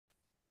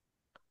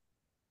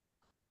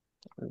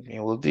Let me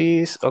move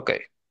this.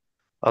 Okay.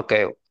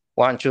 Okay.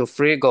 1, 2,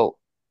 3, go.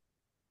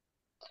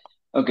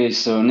 Okay,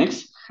 so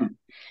next,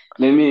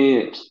 let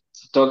me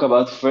talk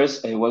about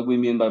first what we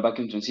mean by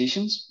vacuum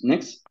transitions.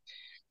 Next,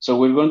 so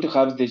we're going to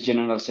have this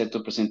general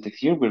setup presented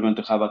here. We're going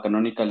to have a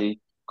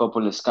canonically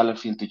coupled scalar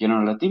field to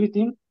general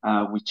relativity,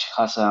 which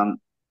has a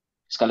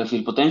scalar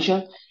field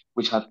potential,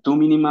 which have two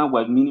minima.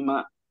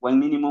 One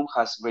minimum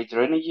has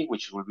greater energy,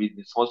 which will be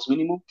the false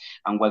minimum,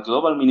 and one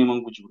global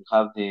minimum, which will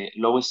have the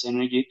lowest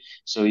energy.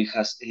 So it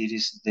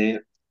is the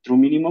true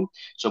minimum.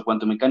 So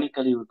quantum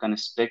mechanically, we can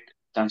expect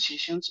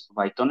transitions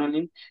by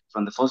tunneling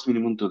from the false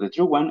minimum to the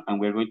true one, and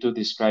we're going to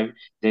describe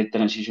the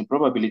transition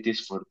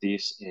probabilities for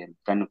this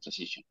kind of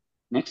transition.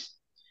 Next.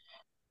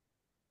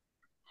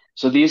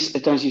 So these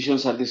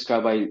transitions are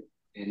described by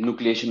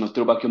nucleation of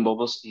true vacuum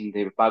bubbles in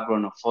the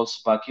background of false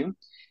vacuum.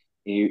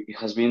 It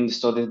has been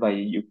studied by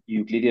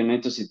Euclidean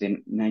methods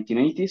in the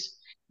 1980s.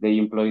 They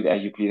employed a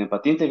Euclidean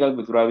path integral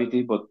with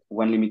gravity, but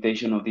one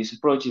limitation of this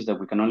approach is that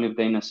we can only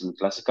obtain a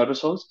semi-classical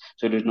results,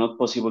 so it is not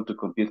possible to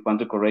compute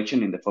quantum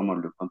correction in the form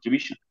of loop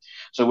contribution.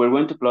 So we're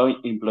going to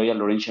employ a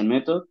Lorentzian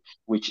method,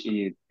 which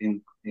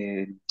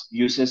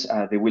uses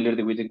the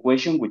Wheeler-DeWitt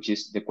equation, which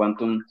is the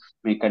quantum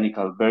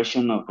mechanical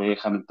version of the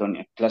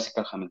Hamiltonian,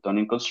 classical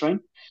Hamiltonian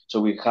constraint.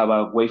 So we have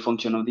a wave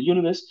function of the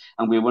universe,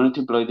 and we want to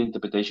employ the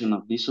interpretation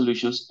of these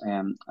solutions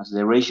as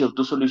the ratio of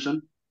two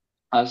solutions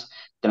as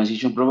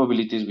transition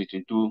probabilities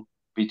between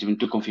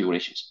two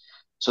configurations.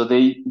 So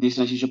these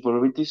transition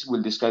probabilities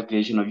will describe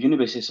creation of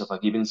universes of a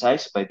given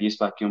size by these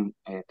vacuum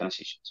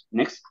transitions.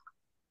 Next.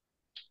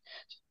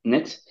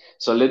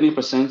 So let me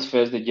present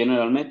first the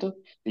general method.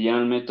 The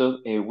general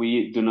method,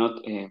 we do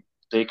not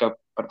take a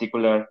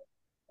particular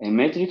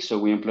metric, so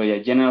we employ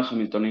a general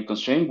Hamiltonian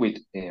constraint with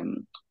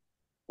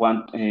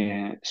one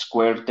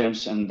square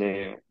terms and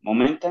the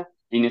momenta,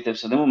 linear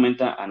terms and the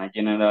momenta, and a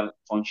general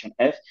function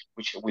f,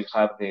 which will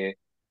have the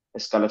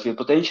scalar field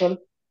potential.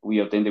 We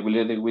obtain the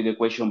Wheeler-DeWitt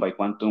equation by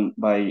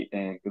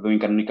doing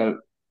canonical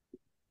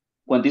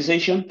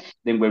quantization.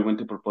 Then we're going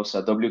to propose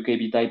a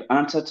WKB type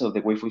ansatz of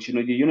the wave function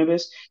of the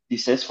universe.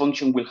 This S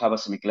function will have a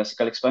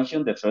semi-classical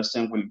expansion. The first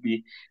term will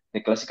be the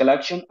classical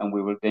action, and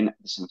we will obtain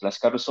the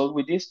semi-classical result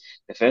with this.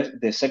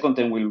 The second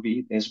term will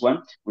be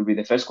S1, will be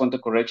the first quantum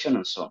correction,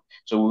 and so on.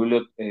 So we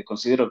will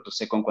consider up to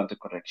second quantum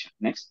correction.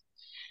 Next.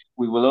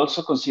 We will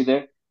also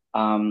consider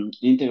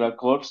integral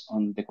curves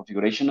on the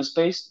configuration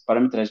space,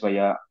 parameterized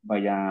by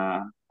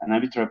an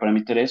arbitrary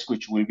parameter S,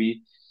 which will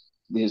be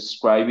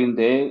describing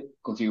the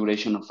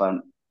configuration of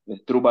a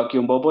true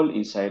vacuum bubble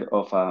inside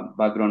of a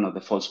background of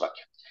the false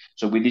vacuum.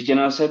 So with this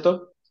general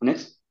setup,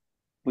 next,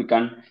 we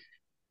can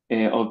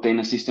obtain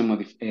a system of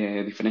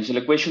differential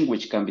equation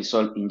which can be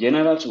solved in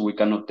general. So we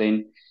can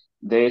obtain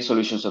the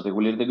solutions of the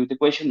Wheeler-DeWitt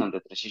equation and the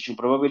transition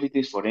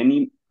probabilities for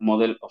any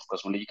model of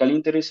cosmological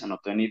interest and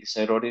obtain any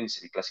desired order in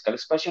semi-classical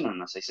expansion.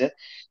 And as I said,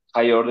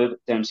 higher order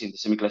terms in the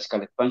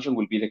semi-classical expansion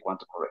will be the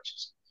quantum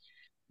corrections.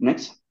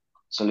 Next.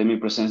 So let me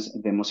present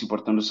the most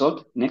important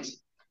result.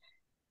 Next.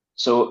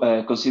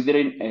 So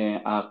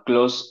considering a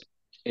closed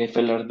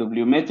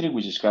FLRW metric,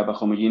 which describes a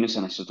homogeneous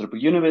and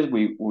isotropic universe,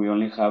 we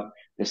only have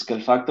the scale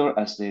factor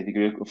as the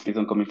degree of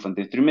freedom coming from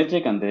the tree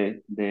metric, and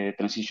the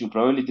transition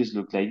probabilities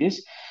look like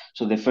this.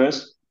 So the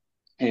first,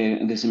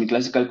 the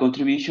semi-classical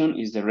contribution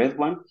is the red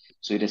one.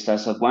 So it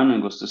starts at 1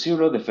 and goes to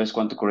 0. The first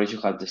quantum correction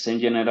has the same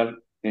general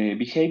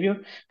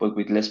behavior, but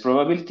with less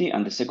probability,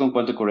 and the second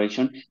quantum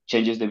correction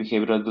changes the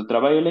behavior of the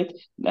ultraviolet,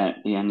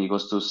 and it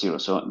goes to 0.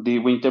 So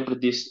we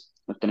interpret this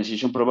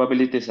transition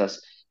probabilities as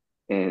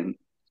the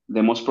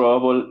most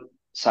probable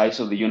size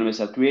of the universe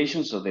at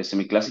creation. So the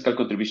semi-classical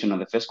contribution of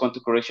the first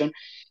quantum correction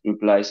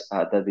implies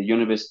that the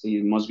universe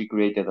must be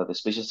created at the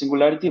special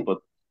singularity, but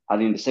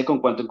adding the second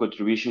quantum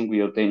contribution,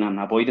 we obtain an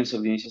avoidance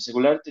of the initial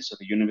singularity, so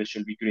the universe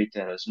should be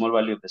created at a small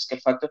value of the scale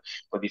factor,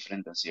 but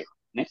different than 0.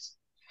 Next.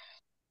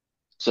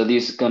 So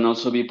this can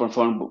also be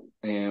performed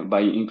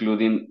by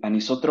including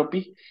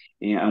anisotropy,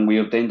 and we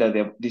obtain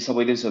that this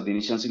avoidance of the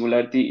initial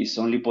singularity is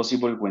only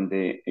possible when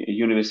the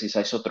universe is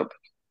isotropic.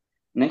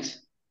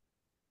 Next.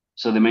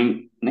 So the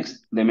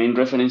main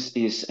reference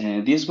is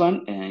this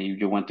one, if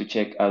you want to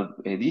check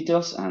out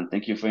details, and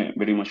thank you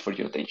very much for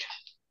your attention.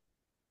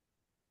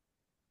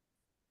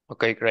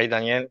 Okay, great,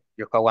 Daniel.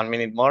 You have 1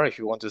 minute more if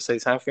you want to say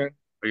something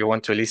or you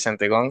want to listen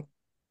to Gong.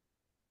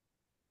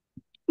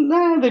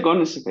 Nah, the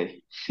gun is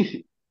okay.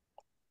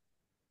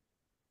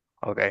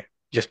 Okay,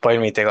 just spoil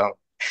me the Gong.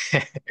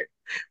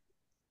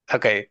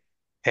 Okay,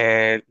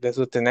 let's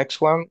do the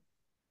next one.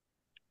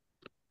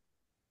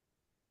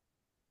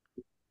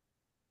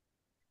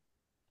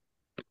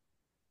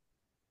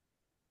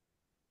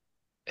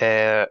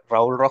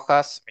 Raúl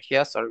Rojas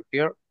Mejías, are you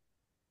here?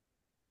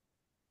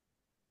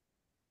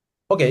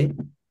 Okay.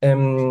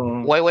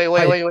 Wait.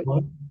 Hi,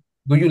 everyone.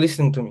 Do you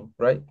listen to me,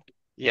 right?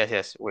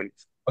 Yes, wait.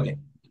 Okay.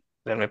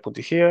 Let me put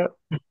it here.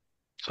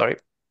 Sorry.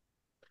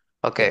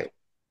 Okay, Okay.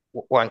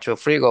 1, 2,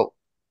 3, go.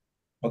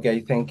 Okay,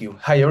 thank you.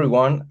 Hi,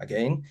 everyone,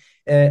 again.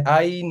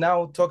 I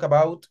now talk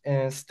about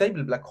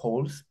stable black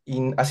holes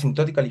in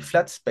asymptotically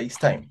flat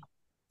space-time.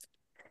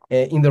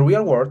 In the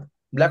real world,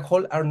 black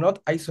holes are not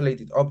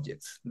isolated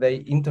objects. They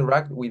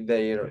interact with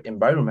their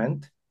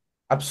environment,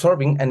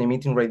 absorbing and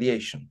emitting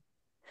radiation.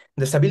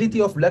 The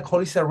stability of black hole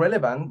is a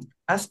relevant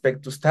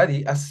aspect to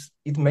study as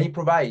it may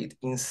provide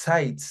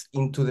insights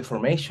into the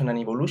formation and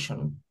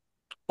evolution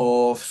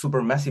of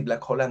supermassive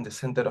black hole and the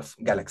center of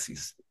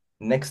galaxies.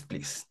 Next,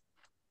 please.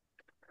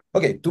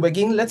 Okay, to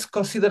begin, let's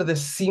consider the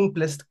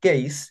simplest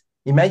case.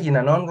 Imagine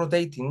a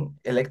non-rotating,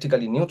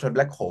 electrically neutral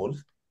black hole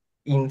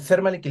in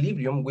thermal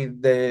equilibrium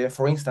with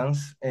for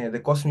instance, the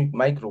cosmic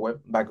microwave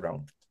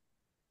background.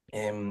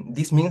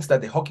 This means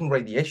that the Hawking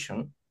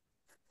radiation,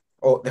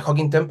 or the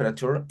Hawking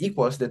temperature,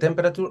 equals the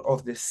temperature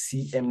of the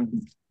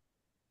CMB.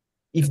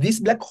 If this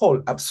black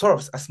hole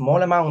absorbs a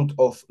small amount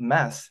of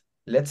mass,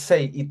 let's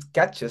say it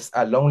catches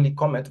a lonely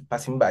comet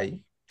passing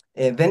by,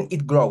 then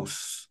it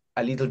grows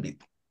a little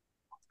bit.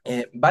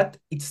 But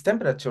its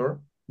temperature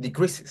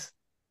decreases.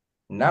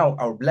 Now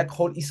our black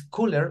hole is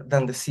cooler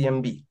than the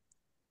CMB.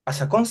 As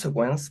a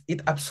consequence,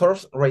 it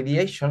absorbs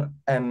radiation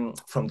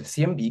from the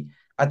CMB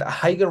at a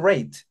higher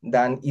rate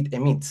than it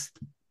emits.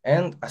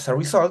 And as a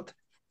result,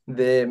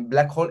 the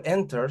black hole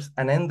enters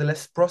an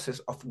endless process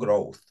of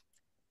growth.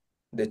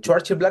 The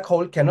Schwarzschild black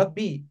hole cannot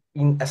be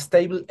in a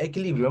stable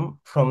equilibrium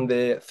from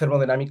the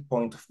thermodynamic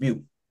point of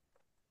view.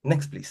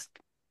 Next, please.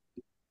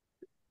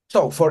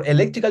 So for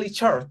electrically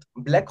charged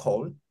black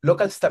hole,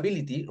 local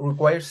stability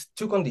requires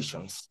two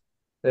conditions: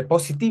 the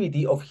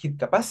positivity of heat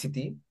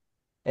capacity,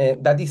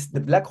 that is the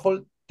black hole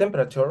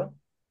temperature,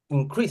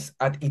 increase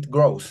as it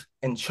grows,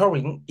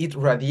 ensuring it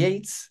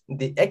radiates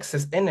the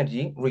excess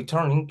energy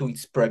returning to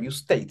its previous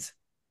states,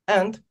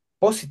 and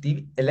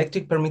positive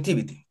electric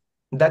permittivity,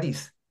 that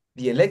is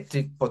the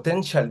electric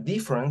potential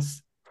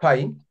difference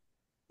phi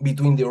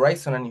between the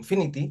horizon and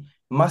infinity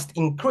must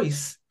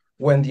increase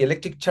when the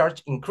electric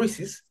charge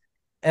increases,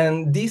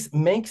 and this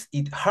makes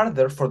it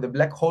harder for the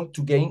black hole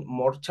to gain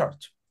more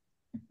charge.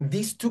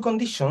 These two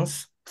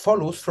conditions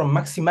follows from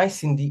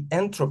maximizing the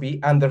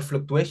entropy under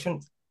fluctuation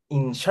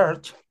in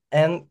charge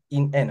and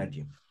in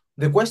energy.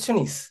 The question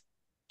is,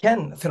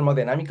 can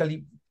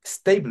thermodynamically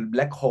stable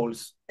black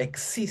holes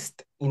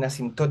exist in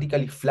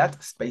asymptotically flat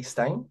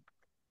spacetime?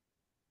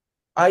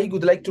 I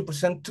would like to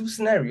present two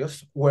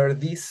scenarios where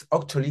this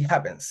actually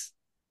happens.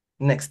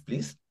 Next,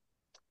 please.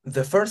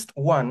 The first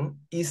one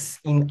is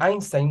in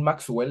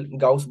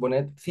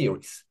Einstein-Maxwell-Gauss-Bonnet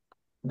theories.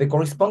 The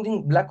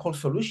corresponding black hole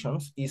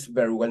solutions is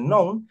very well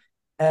known,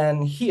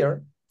 and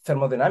here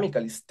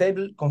thermodynamically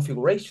stable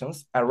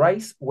configurations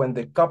arise when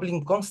the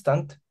coupling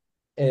constant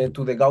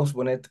to the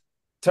Gauss-Bonnet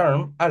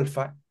term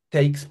alpha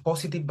takes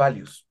positive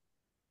values.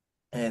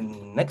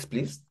 And next,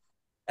 please.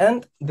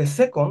 And the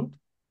second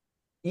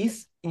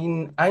is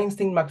in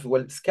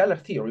Einstein-Maxwell scalar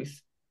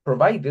theories,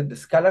 provided the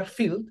scalar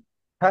field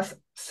has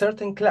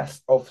certain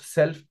class of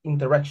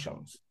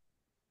self-interactions.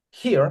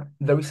 Here,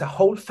 there is a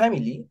whole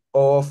family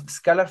of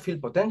scalar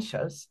field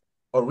potentials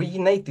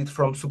originated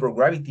from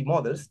supergravity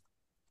models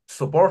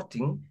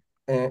supporting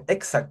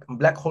exact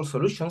black hole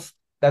solutions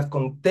that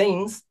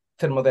contains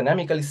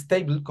thermodynamically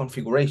stable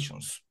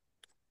configurations.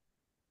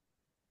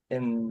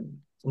 And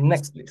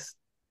next, please.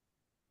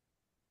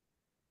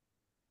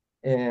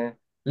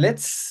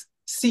 Let's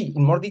see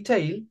in more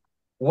detail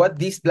what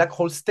these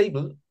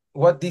stable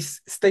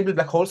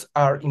black holes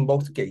are in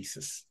both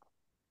cases.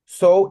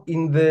 So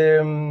in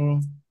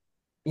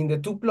the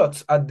two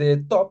plots at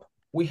the top,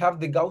 we have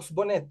the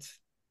Gauss-Bonnet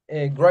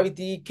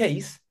gravity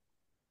case,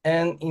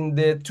 and in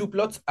the two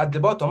plots at the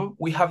bottom,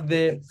 we have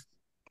the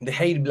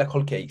Hairy black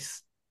hole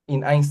case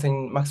in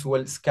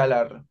Einstein-Maxwell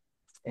scalar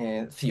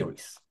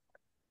theories.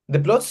 The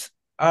plots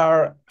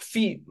are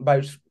phi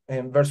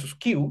versus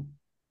q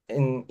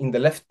in the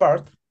left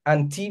part,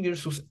 and t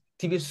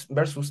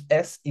versus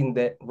s in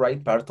the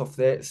right part of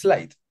the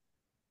slide.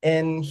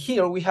 And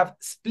here we have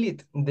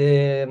split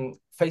the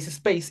phase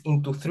space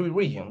into three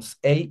regions,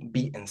 A,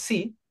 B, and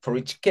C, for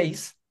each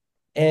case.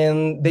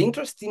 And the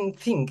interesting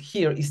thing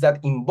here is that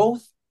in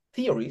both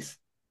theories,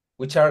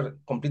 which are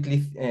completely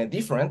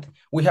different,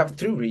 we have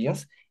three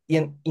regions.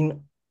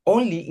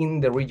 Only in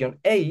the region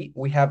A,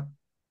 we have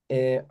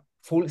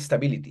full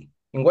stability.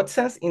 In what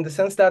sense? In the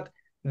sense that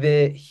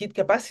the heat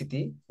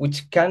capacity,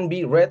 which can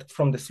be read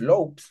from the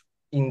slopes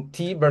in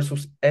T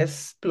versus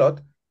S plot,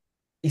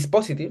 is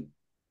positive.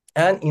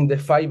 And in the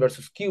phi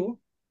versus Q,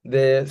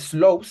 the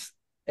slopes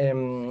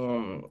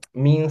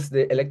means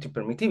the electric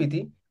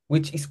permittivity,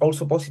 which is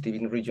also positive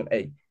in region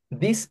A.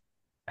 This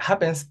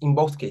happens in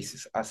both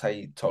cases, as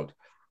I told.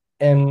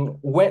 And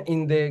when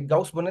in the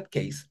Gauss-Bonnet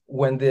case,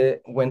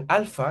 when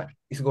alpha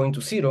is going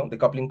to 0, the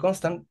coupling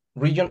constant,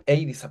 region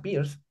A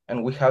disappears,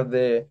 and we have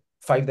the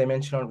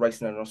 5-dimensional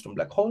Reissner-Nordström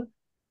black hole.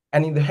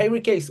 And in the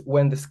Hairy case,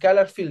 when the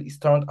scalar field is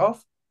turned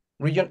off,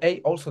 region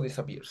A also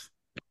disappears.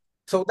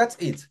 So that's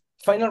it.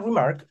 Final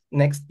remark,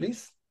 next,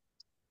 please.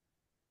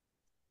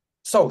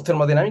 So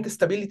thermodynamic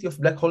stability of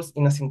black holes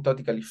in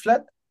asymptotically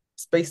flat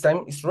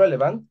spacetime is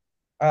relevant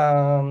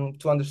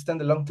to understand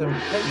the long-term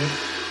behavior.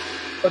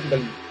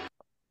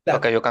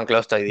 Okay, you can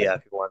close the idea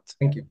if you want.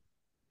 Thank you.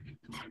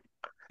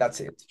 That's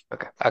it.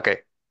 Okay.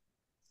 Thank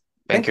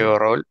Thank you, you.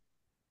 Raúl.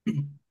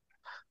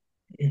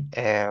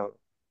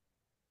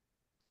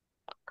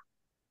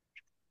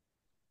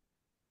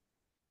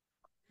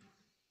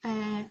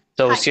 Uh,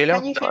 so, Hi, Cielo?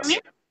 can you hear me?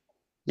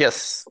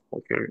 Yes.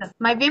 Okay.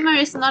 My beamer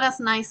is not as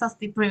nice as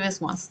the previous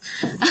ones.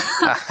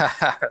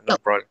 No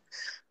problem.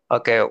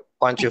 Okay,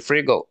 1, 2,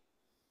 3, go.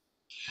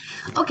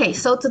 Okay,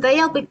 so today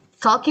I'll be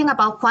talking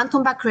about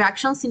quantum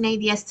backreactions in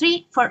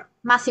ADS3 for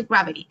massive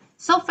gravity.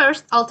 So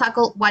first, I'll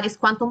tackle what is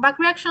quantum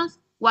backreactions,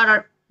 what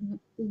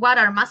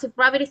are massive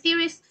gravity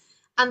theories,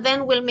 and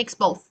then we'll mix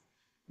both.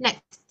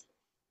 Next.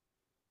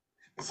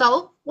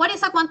 So, what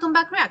is a quantum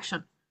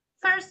backreaction?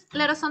 First,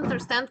 let us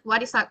understand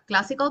what is a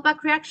classical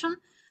backreaction.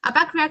 A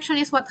backreaction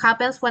is what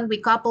happens when we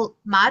couple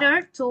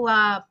matter to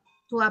a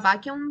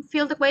vacuum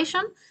field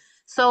equation.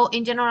 So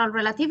in general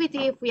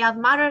relativity, if we add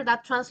matter,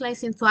 that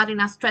translates into adding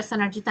a stress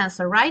energy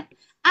tensor, right?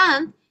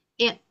 And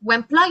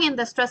when plugging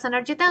the stress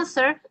energy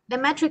tensor, the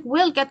metric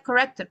will get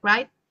corrected,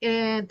 right?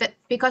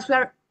 Because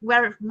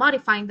we're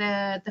modifying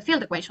the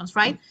field equations,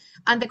 right?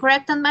 And the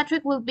corrected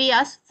metric will be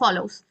as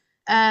follows.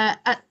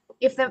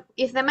 If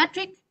the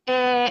metric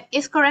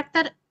is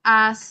corrected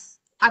as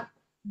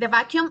the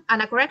vacuum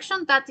and a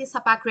correction, that is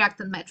a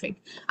backreacted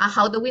metric. And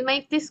how do we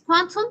make this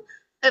quantum?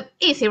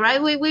 Easy,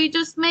 right? We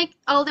just make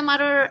all the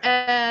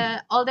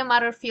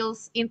matter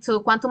fields into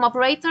quantum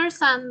operators,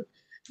 and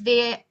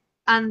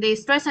the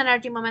stress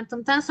energy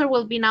momentum tensor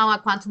will be now a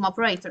quantum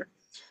operator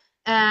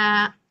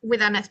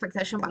with an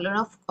expectation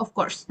value, of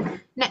course.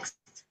 Next.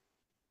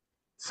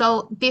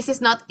 So this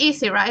is not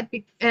easy, right?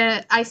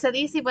 I said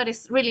easy, but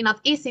it's really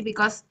not easy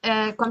because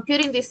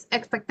computing this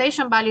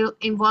expectation value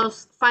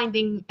involves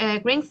finding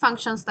Green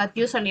functions that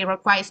usually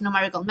requires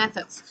numerical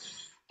methods.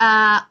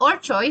 Our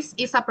choice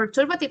is a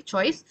perturbative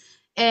choice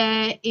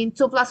in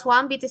 2 plus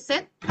 1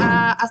 BTZ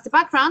as the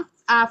background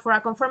for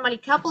a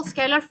conformally coupled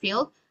scalar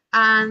field,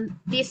 and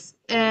this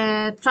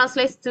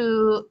translates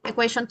to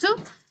equation 2.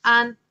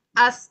 And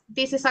as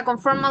this is a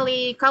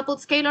conformally coupled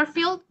scalar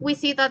field, we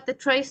see that the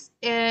trace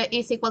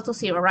is equal to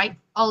 0, right?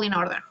 All in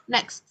order.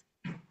 Next.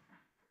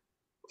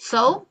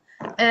 So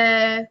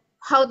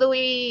how do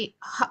we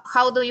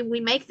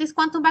make this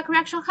quantum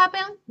backreaction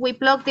happen? We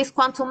plug this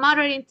quantum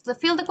matter into the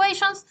field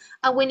equations,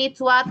 and we need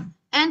to add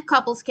n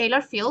coupled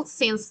scalar fields,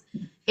 since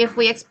if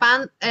we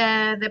expand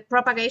the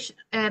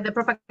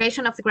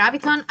propagation of the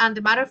graviton and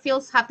the matter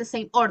fields have the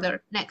same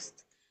order.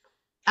 Next.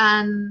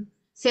 And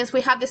since we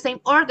have the same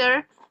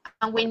order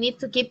and we need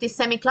to keep this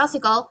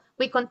semi-classical,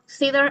 we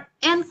consider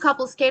n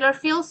coupled scalar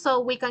fields, so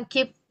we can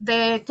keep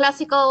the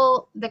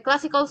classical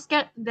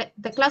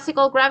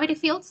gravity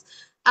fields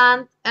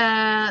and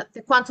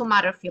the quantum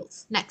matter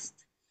fields.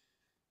 Next.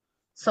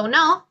 So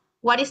now,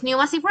 what is new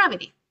massive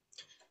gravity?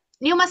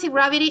 New massive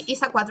gravity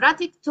is a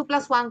quadratic 2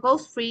 plus 1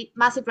 goes free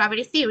massive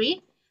gravity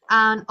theory,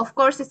 and of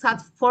course it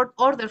has fourth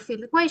order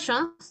field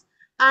equations,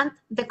 and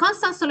the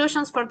constant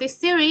solutions for this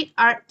theory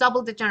are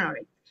double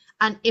degenerate.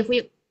 And if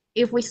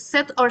we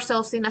set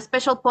ourselves in a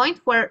special point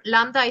where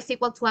lambda is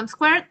equal to m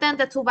squared, then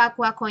the two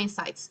vacua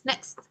coincides.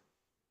 Next.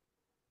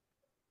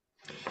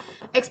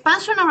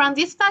 Expansion around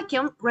this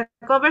vacuum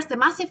recovers the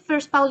massive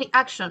first Pauli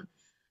action,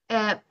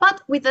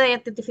 but with the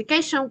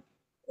identification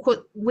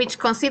which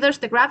considers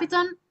the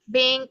graviton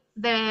being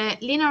the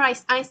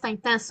linearized Einstein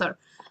tensor.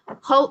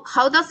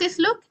 How does this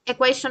look?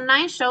 Equation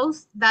 9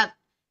 shows that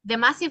the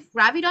massive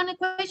graviton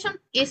equation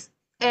is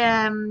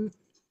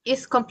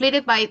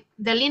completed by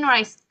the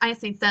linearized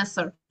Einstein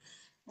tensor.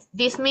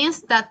 This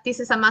means that this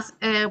is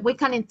we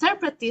can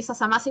interpret this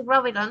as a massive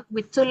graviton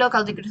with 2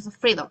 local degrees of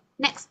freedom.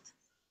 Next.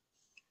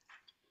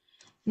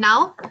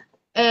 Now,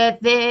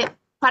 the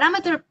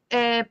parameter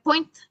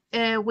point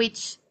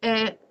which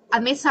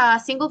admits a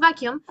single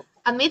vacuum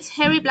admits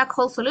hairy black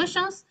hole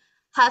solutions,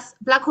 has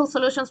black hole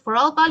solutions for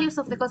all values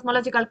of the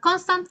cosmological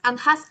constant, and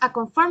has a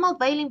conformal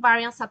Bailey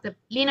invariance at the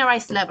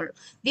linearized level.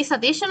 This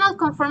additional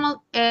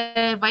conformal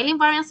Bailey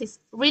invariance is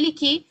really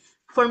key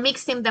for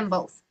mixing them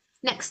both.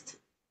 Next.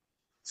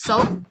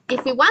 So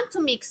if we want to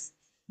mix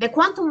the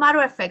quantum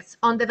matter effects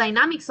on the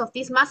dynamics of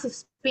this massive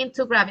spin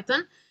 2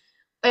 graviton,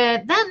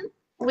 then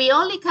we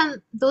only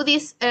can do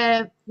this,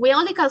 we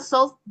only can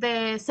solve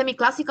the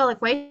semi-classical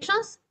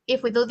equations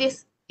if we do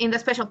this in the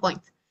special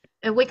point.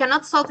 We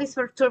cannot solve this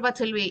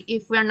perturbatively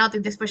if we are not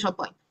in the special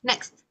point.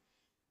 Next.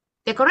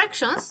 The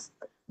corrections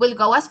will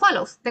go as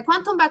follows. The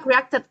quantum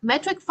backreacted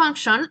metric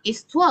function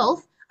is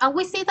 12, and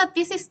we see that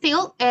this is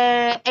still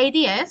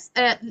ADS,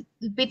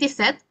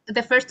 BTZ,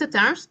 the first 2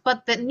 terms,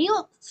 but the new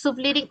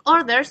subleading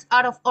orders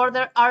are of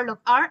order R log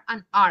R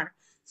and R.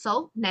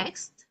 So,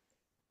 next.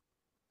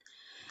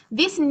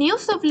 These new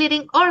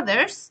subleading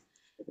orders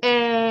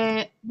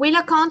will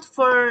account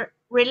for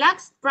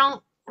relaxed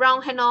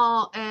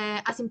Brown-Hainaut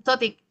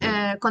asymptotic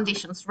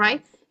conditions,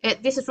 right?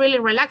 This is really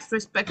relaxed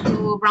respect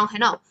to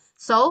Brown-Hainaut.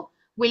 So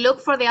we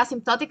look for the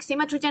asymptotic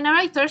symmetry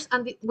generators,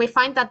 and we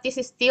find that this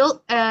is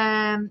still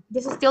the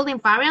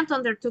invariant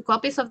under 2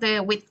 copies of the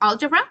width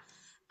algebra,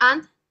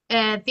 and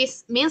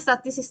this means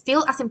that this is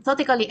still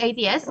asymptotically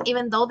ADS,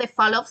 even though the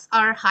falloffs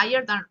are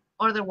higher than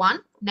order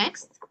 1.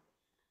 Next.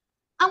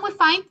 And we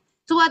find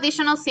two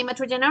additional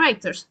symmetry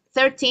generators,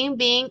 13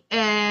 being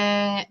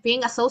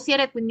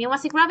associated with new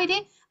massive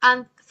gravity,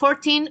 and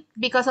 14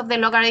 because of the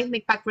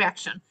logarithmic back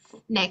reaction.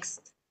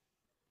 Next,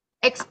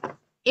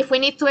 if we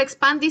need to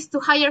expand this to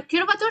higher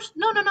curvatures,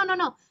 no.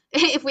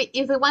 If we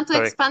want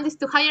to expand this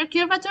to higher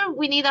curvature,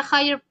 we need a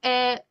higher.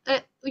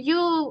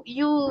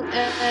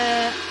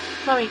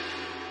 Sorry.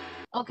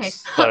 Okay.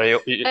 Sorry,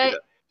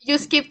 you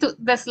skipped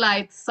the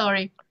slide.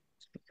 Sorry.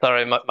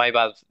 Sorry, my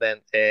bad.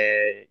 Then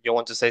you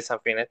want to say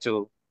something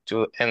to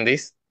end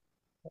this?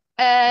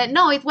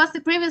 No, it was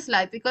the previous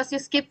slide because you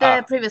skipped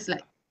the previous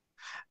slide.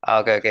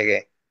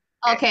 Okay.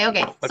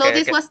 So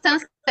this was 10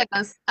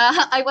 seconds.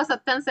 I was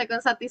at 10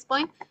 seconds at this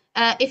point.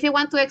 If you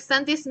want to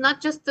extend this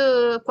not just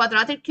to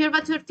quadratic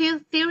curvature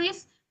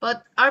theories,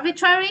 but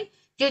arbitrary,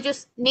 you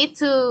just need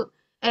to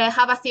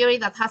have a theory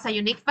that has a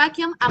unique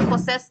vacuum and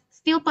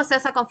still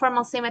possess a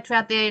conformal symmetry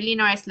at the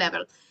linearized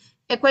level.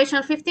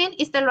 Equation 15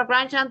 is the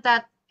Lagrangian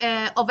that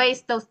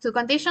obeys those two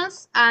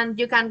conditions, and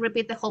you can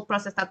repeat the whole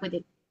process that we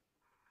did.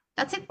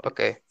 That's it.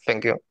 Okay,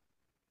 thank you.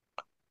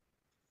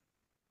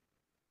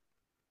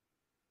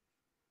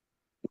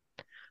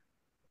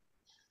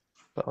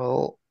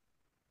 So,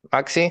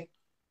 Maxi,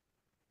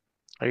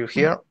 are you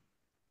here?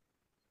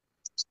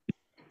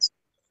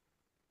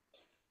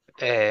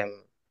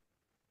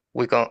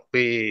 We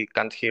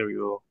can't hear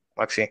you,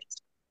 Maxi.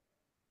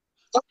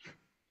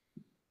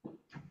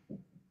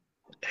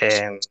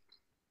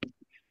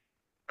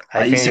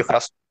 I think you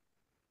have.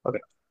 Okay.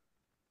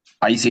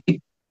 I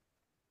see.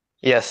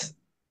 Yes.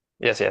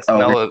 Okay.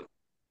 Now,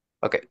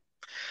 okay.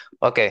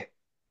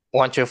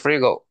 1, 2, 3,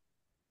 go.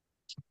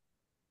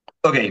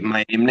 Okay,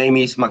 my name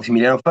is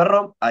Maximiliano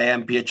Ferro. I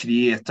am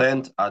PhD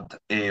student at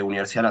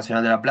Universidad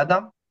Nacional de La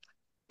Plata.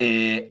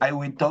 I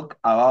will talk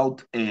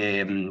about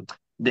the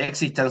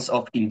existence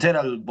of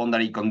integral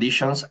boundary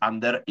conditions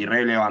under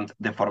irrelevant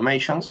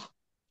deformations.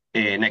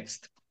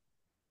 Next.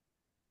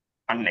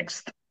 And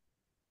next.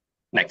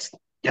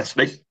 Yes,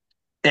 please.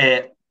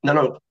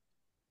 No.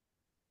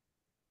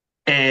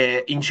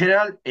 In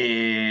general,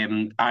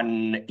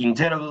 an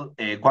integral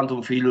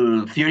quantum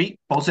field theory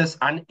poses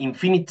an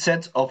infinite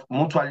set of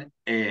mutual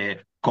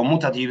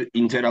commutative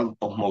integral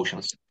of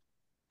motions.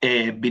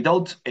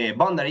 Without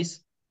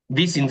boundaries,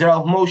 these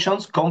integral of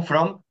motions come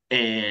from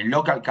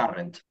local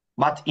current.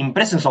 But in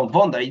presence of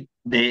boundary,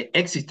 the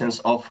existence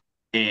of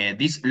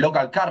this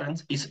local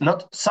current is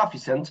not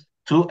sufficient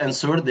to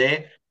ensure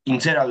the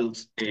integral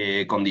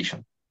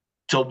condition.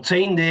 To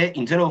obtain the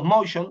integral of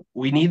motion,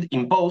 we need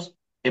impose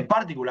a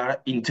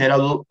particular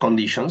integral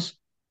conditions.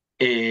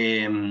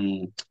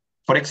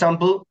 For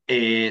example,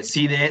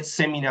 see the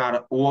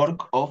seminal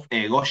work of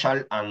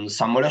Goshal and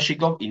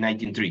Samologikov in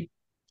 1903.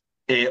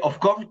 Of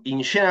course,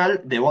 in general,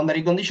 the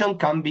boundary condition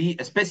can be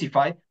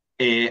specified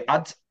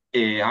with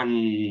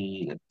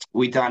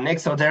an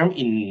extra term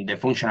in the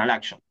functional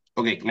action.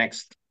 Okay,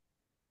 next.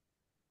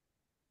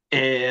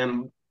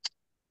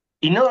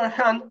 In other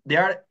hand,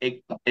 there are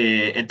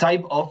a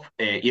type of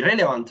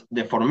irrelevant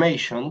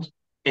deformations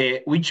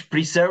which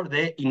preserve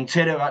the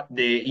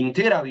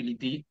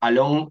integrability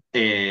along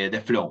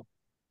the flow.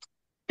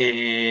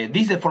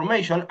 These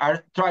deformations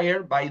are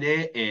triggered by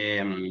the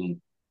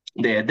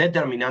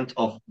determinant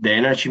of the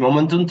energy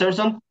momentum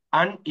tensor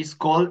and is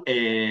called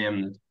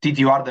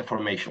TTR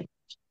deformation.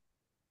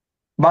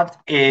 But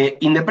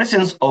in the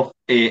presence of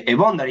a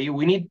boundary,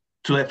 we need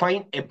to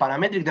define a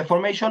parametric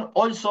deformation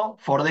also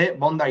for the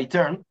boundary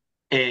term,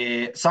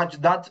 such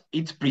that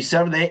it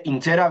preserves the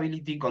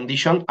integrability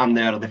condition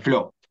under the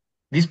flow.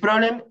 This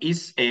problem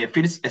is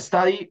first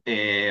studied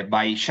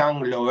by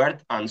Zhang,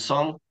 Lobert, and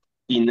Song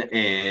in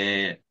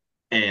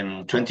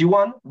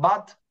 21,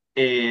 but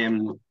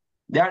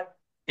there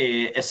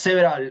are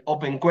several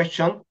open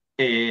questions.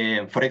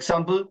 For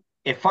example,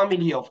 a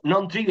family of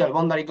non-trivial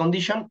boundary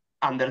conditions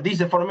under this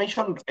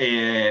deformation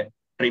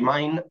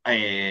remain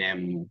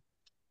an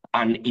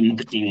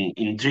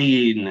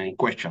intriguing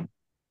question.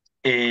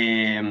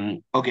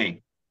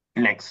 Okay,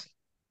 next.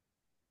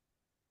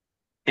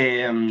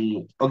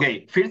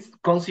 Okay,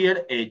 first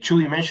consider a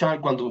two-dimensional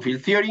quantum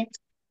field theory.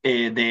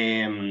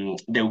 The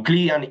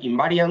Euclidean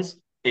invariance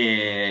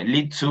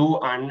lead to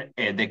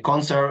the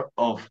concept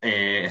of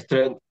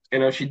strength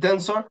energy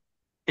tensor.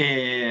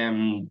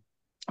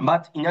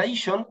 But in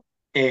addition,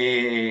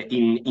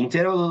 in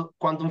integral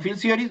quantum field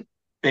theory,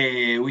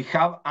 we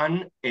have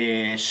an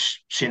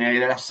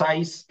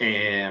generalized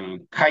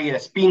higher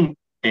spin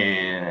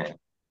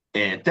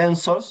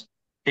tensors,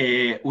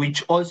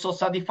 which also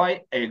satisfy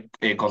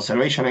a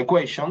conservation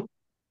equation.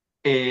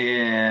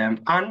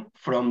 And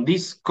from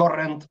this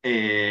current,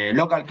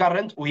 local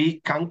current, we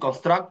can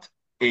construct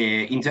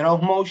integral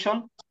of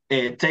motion,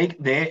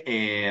 take the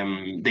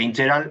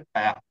integral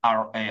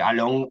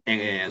along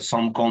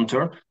some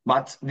contour,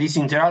 but this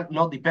integral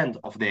not depend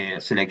of the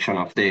selection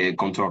of the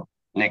contour.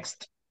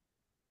 Next.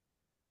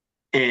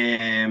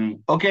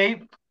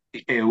 Okay,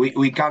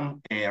 we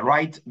can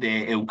write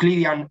the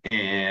Euclidean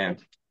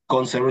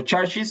conserved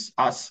charges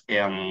as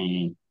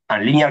a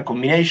linear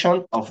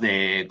combination of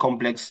the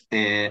complex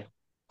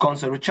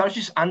conserved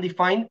charges and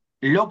define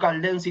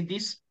local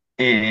densities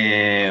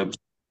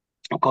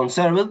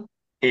conserved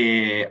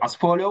as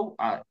follow.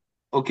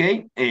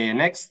 Okay,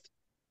 next,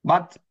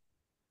 but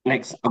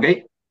next,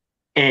 okay.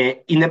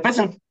 In the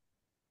present,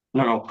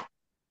 no,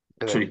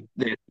 sorry,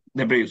 the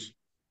previous.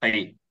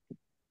 Okay.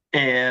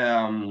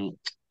 In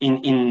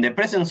the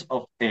presence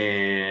of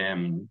a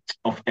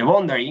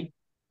boundary,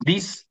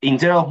 these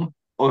integral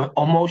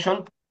of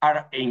motion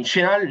are in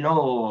general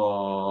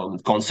no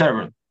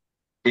conserved.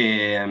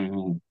 Okay,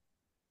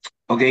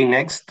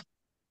 next.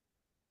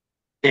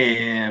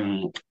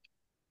 In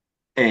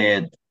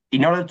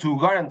order to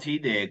guarantee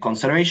the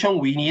conservation,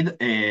 we need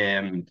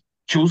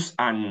choose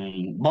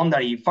an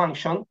boundary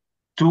function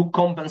to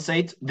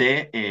compensate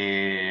the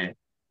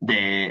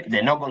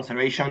no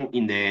conservation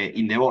in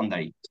the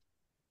boundary.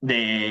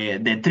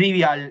 The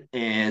trivial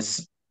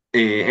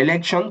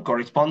election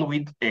correspond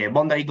with a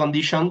boundary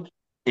condition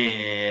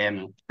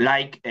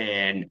like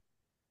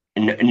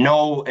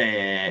no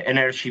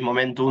energy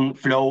momentum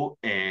flow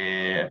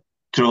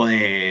through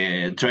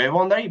the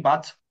boundary,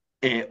 but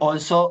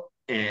also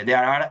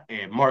there are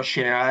more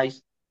general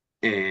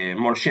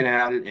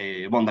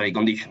boundary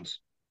conditions.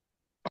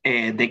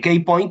 The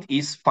key point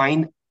is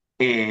find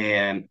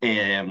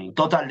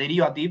total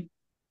derivative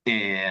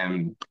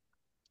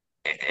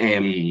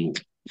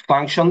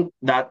function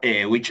that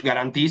which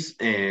guarantees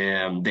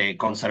the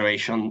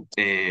conservation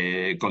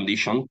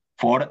condition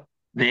for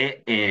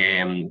the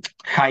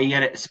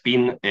higher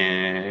spin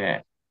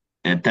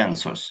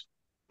tensors.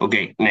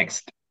 Okay,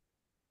 next.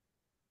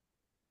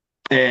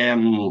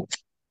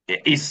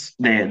 Is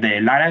the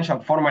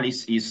Lagrangian formula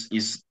is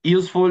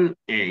useful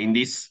in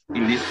this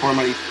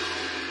formula?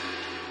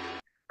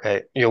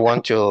 Okay, you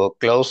want to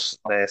close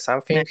the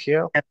something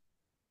here?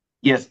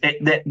 Yes,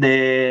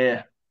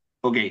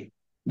 okay,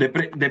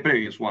 the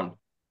previous one.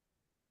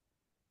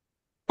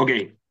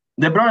 Okay,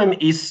 the problem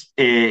is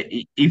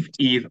if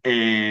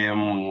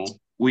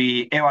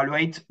we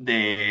evaluate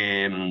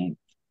the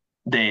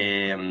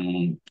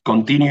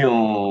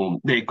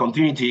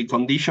continuity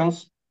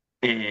conditions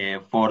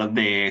for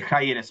the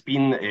higher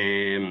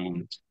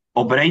spin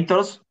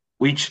operators,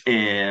 which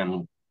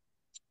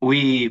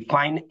we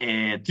find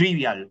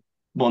trivial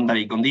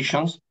boundary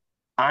conditions.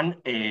 And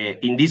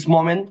in this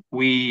moment,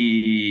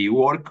 we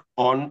work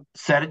on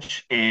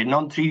search a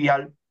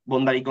non-trivial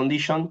boundary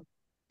condition.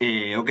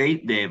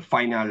 Okay, the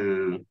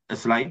final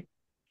slide.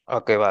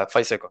 Okay, but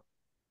 5 seconds.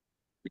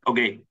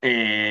 Okay,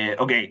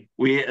 okay.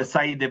 We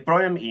cite the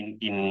problem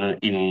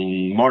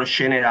in more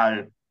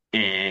general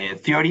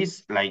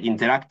theories like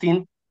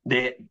interacting.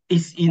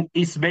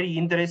 It's very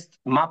interesting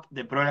map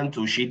the problem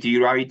to GT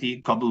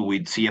gravity coupled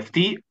with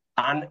CFT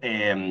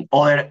and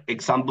other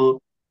example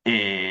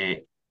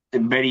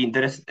very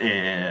interest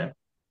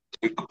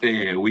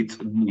with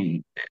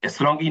a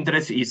strong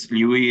interest is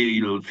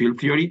Liouville field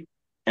theory,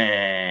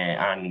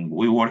 and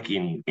we work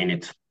in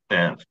it.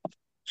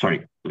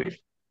 Sorry, please.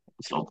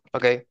 So.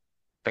 Okay,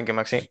 thank you,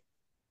 Maxi.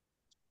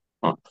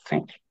 Oh,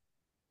 thank you.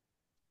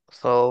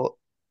 So,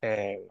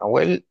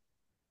 Nahuel,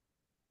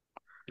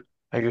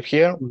 are you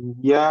here?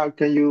 Yeah,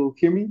 can you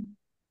hear me?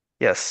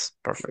 Yes,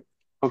 perfect.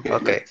 Okay.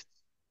 Okay,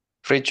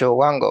 3, 2,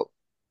 1, go.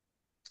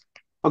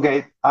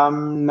 Okay,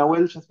 I'm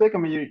Nahuel Yazbek.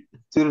 I'm a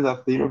student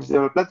of the University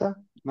of Plata,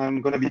 and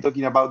I'm going to be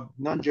talking about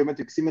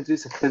non-geometric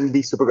symmetries of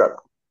 10D supergravity.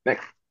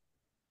 Next.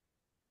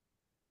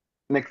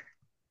 Next.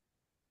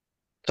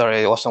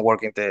 Sorry, it wasn't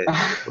working.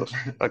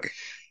 Okay.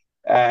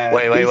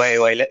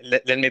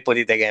 Wait. Let me put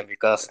it again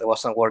because it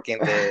wasn't working.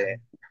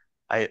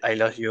 I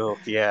lost you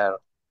here.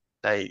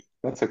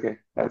 That's okay.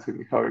 That's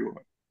okay. How are you?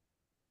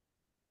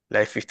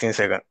 Like 15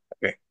 seconds.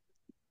 Okay.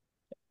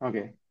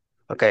 Okay.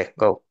 Okay,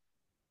 go.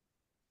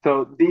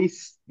 So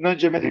these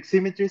non-geometric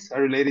symmetries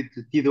are related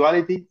to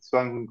T-duality. So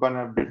I'm going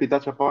to briefly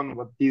touch upon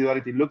what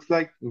T-duality looks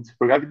like in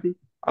supergravity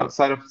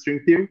outside of string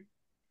theory.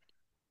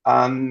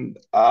 And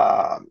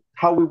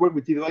how we work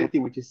with T-duality,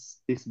 which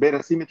is this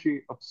beta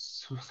symmetry of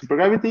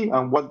supergravity,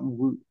 and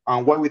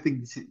why we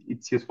think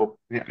it's useful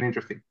and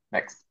interesting.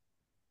 Next.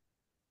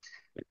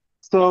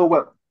 So,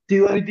 well,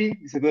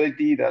 T-duality is a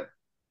duality that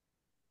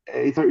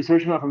it's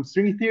original from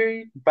string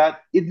theory,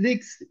 but it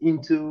leaks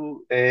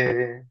into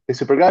the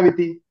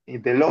supergravity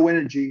in the low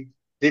energy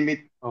limit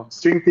of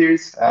string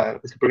theories,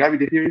 the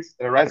supergravity theories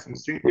that arise from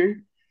string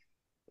theory,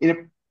 in a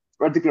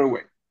particular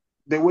way.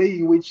 The way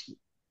in which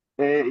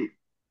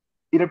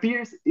it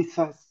appears it's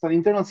an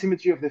internal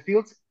symmetry of the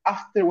fields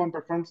after one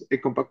performs a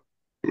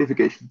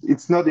compactification.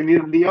 It's not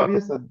immediately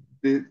obvious that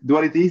the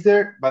duality is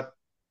there, but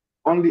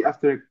only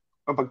after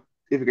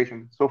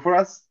compactification. So for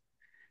us,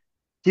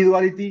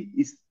 T-duality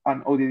is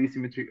an ODD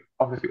symmetry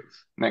of the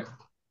fields. Next.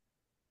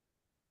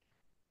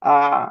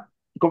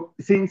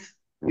 Since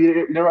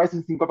it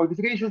arises in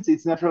compactifications,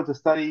 it's natural to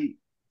study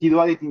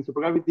T-duality in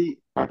supergravity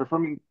by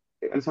performing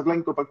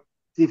isocyclic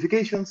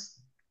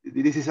compactifications.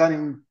 This is done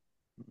in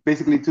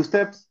basically 2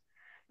 steps.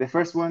 The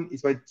first one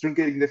is by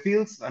truncating the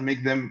fields and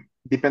make them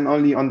depend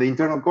only on the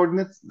internal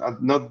coordinates,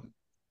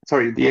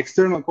 the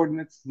external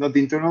coordinates, not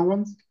the internal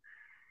ones.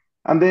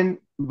 And then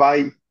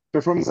by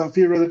performing some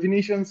field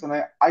redefinitions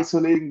and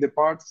isolating the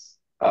parts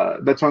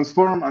that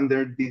transform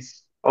under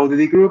this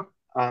ODD group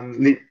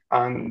and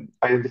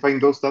identifying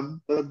those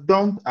that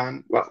don't,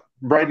 and well,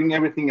 writing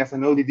everything as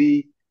an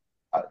ODD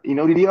in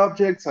ODD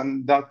objects,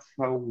 and that's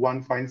how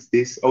one finds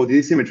this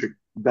ODD symmetry.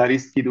 That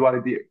is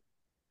T-duality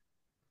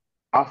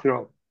after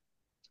all.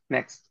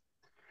 Next.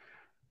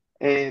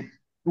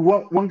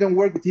 One can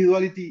work with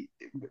T-duality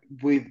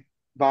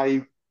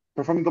by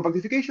performing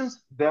compactifications.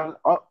 There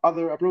are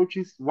other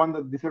approaches. One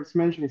that deserves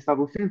mention is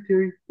double field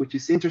theory, which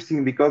is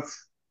interesting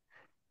because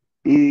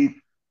it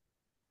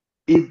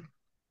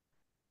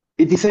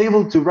is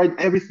able to write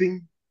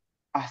everything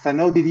as an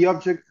ODD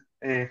object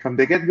from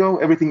the get-go.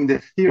 Everything in the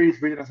theory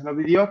is written as an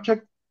ODD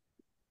object,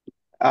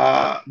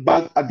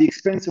 but at the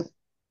expense of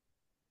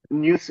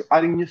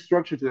adding new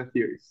structure to the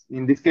theories.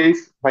 In this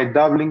case, by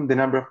doubling the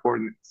number of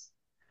coordinates.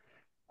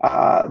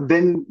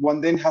 Then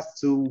one has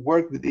to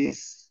work with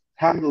this,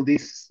 handle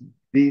this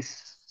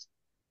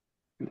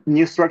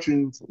new structure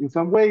in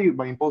some way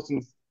by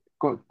imposing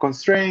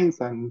constraints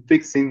and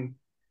fixing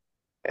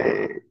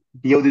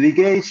the ODD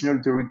gauge in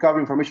order to recover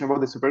information about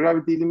the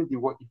supergravity limit if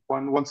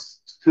one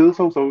wants to do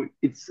so. So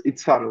it's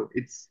subtle,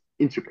 it's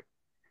intricate.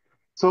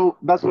 So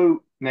that's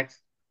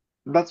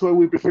why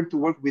we prefer to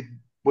work with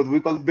what we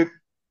call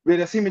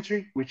beta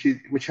symmetry,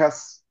 which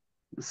has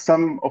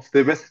some of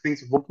the best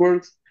things of both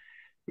worlds.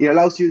 It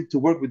allows you to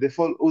work with the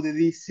full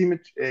ODD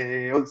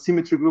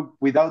symmetry group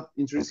without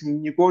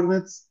introducing new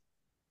coordinates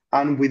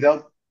and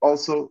without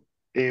also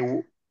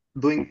doing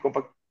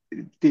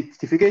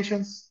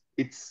compactifications.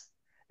 It's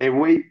a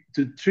way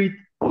to treat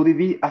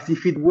ODD as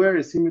if it were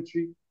a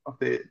symmetry of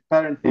the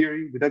parent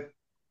theory without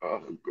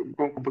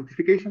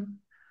compactification.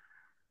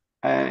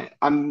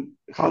 And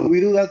how do we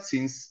do that,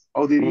 since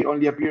ODD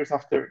only appears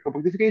after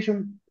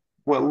compactification?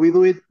 Well, we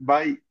do it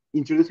by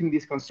introducing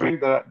this constraint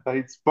that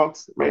it's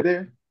boxed right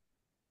there.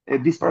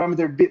 This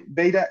parameter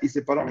beta is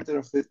a parameter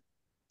of the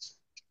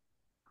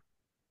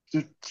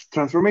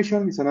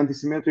transformation. It's an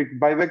antisymmetric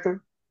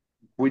bivector,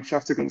 which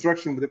after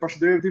construction with the partial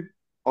derivative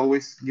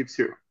always gives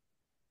 0.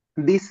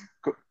 This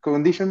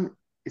condition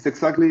is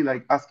exactly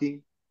like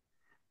saying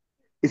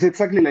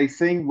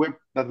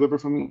that we're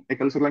performing a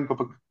Caruso-Klein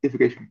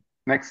compactification.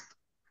 Next.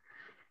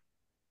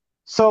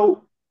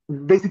 So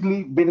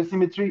basically, beta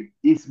symmetry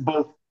is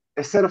both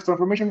a set of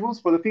transformation rules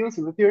for the fields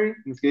in the theory,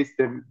 in this case,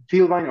 the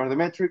field line or the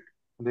metric,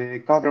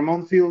 the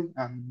Calvert-Ramond field,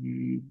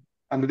 and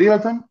the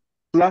dilaton,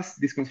 plus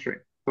this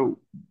constraint. So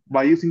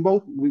by using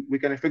both, we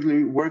can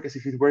effectively work as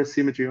if it were a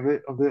symmetry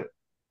of the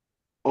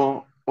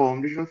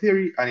original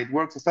theory, and it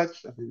works as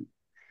such.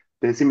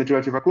 The symmetry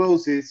algebra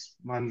closes,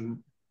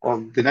 and all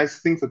the nice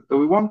things that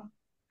we want.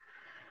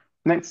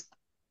 Next.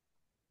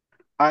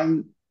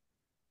 And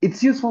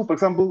it's useful, for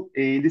example,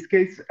 in this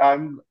case,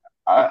 one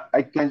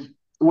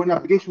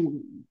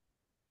application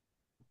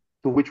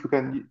to which we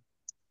can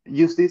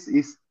use this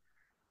is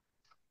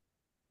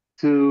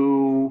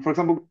to, for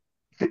example,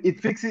 it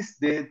fixes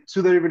the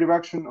two derivative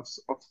action of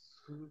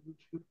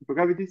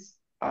supergravities.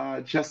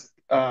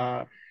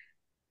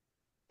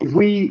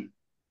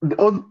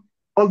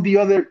 All the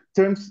other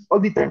terms, all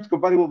the terms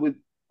compatible with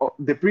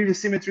the previous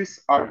symmetries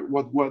are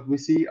what we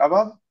see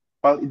above,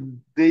 but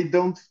the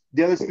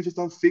other symmetries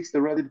don't fix the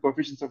relative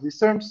coefficients of these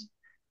terms.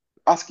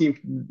 Asking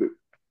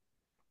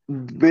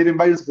beta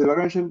invariance of the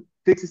Lagrangian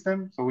fixes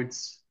them, so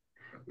it's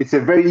a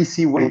very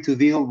easy way to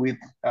deal with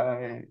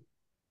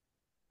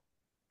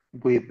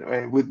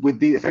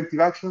the effective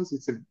actions.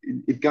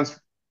 It comes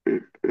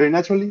very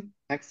naturally.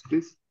 Next,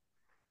 please.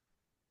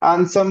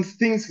 And some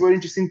things were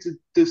interesting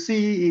to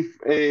see if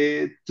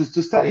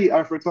to study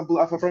are, for example,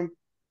 alpha prime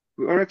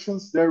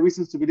corrections. There are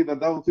reasons to believe that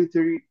double field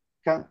theory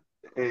can.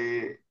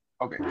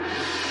 Okay, run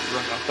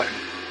out of time.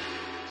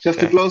 Just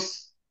to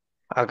close.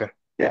 Okay.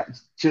 Yeah,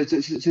 just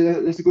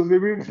to close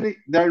very briefly,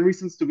 there are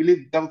reasons to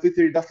believe double field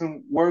theory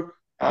doesn't work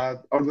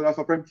at order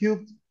alpha prime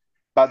cubed,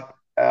 but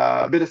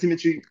beta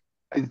symmetry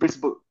in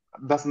principle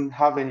doesn't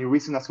have any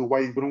reason as to why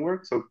it wouldn't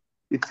work. So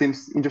it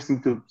seems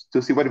interesting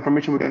to see what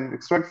information we can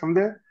extract from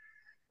there.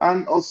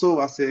 And also,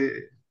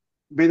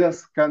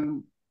 betas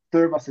can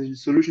serve as a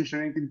solution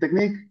generating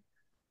technique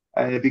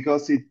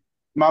because it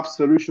maps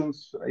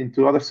solutions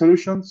into other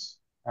solutions.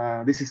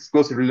 This is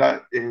closely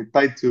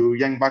tied to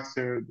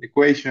Yang-Baxter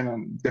equation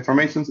and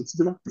deformations,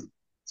 etc.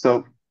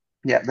 So,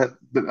 yeah,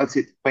 that's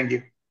it. Thank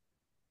you.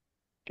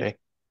 Okay,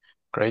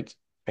 great.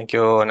 Thank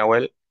you,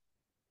 Nahuel.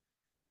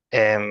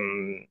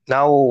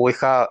 Now we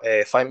have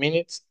 5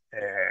 minutes.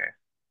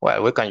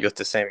 Well, we can use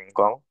the same in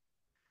Gong.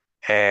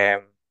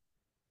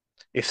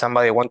 If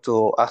somebody want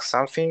to ask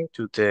something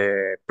to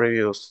the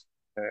previous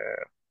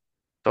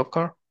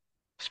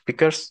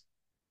speakers,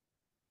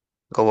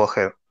 go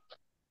ahead.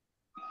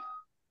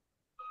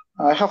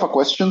 I have a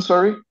question,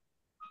 sorry.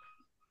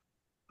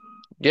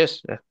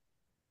 Yes,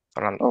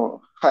 Fernando.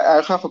 Oh,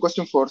 I have a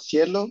question for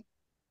Cielo.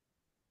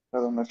 I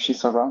don't know if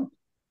she's around.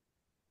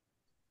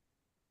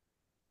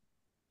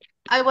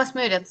 I was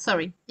muted,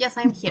 sorry. Yes,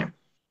 I'm here.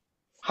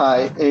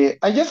 Hi,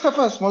 I just have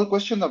a small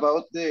question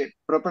about the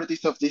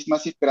properties of this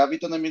massive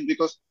graviton. I mean,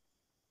 because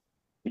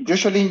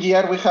usually in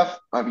GR we have,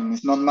 I mean,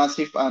 it's not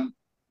massive, and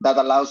that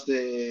allows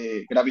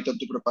the graviton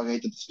to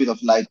propagate at the speed of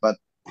light. But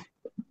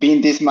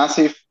being this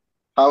massive,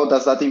 how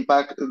does that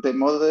impact the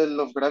model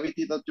of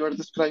gravity that you are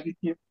describing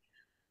here?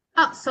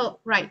 Oh,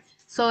 right.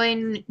 So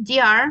in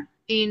GR,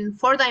 in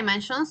 4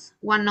 dimensions,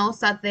 one knows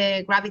that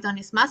the graviton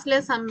is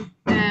massless and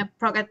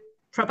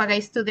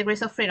propagates 2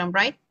 degrees of freedom,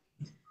 right?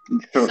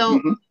 Sure.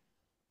 So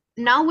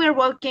now we're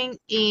working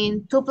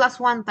in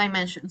 2+1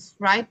 dimensions,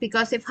 right?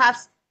 Because it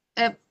has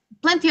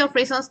plenty of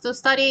reasons to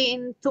study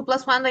in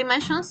 2+1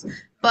 dimensions,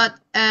 but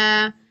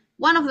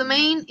one of the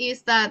main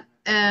is that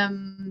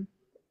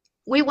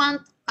we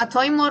want a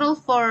toy model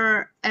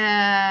for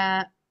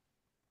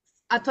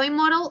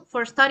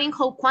studying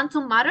how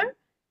quantum matter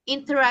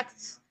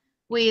interacts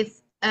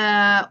with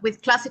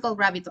classical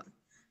graviton.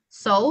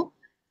 So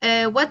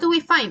what do we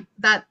find?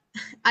 That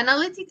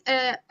analytic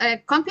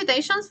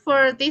computations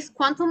for this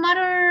quantum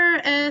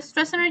matter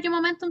stress energy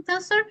momentum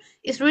tensor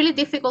is really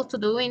difficult to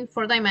do in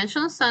 4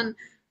 dimensions. And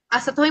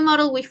as a toy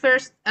model, we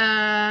first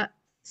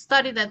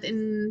studied that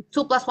in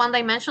 2+1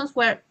 dimensions,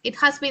 where it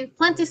has been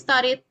plenty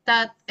studied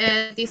that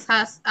this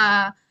has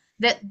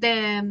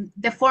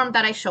the form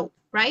that I showed,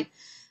 right?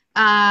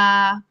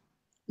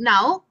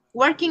 Now,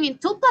 working in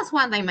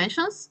 2+1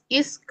 dimensions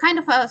is kind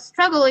of a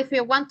struggle if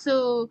you want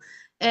to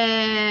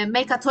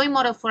make a toy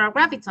model for a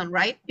graviton,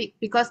 right?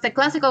 Because the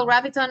classical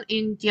graviton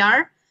in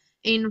GR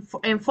in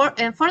 4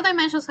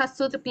 dimensions has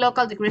 2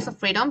 local degrees of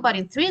freedom, but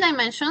in 3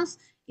 dimensions,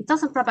 it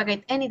doesn't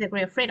propagate any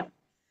degree of freedom,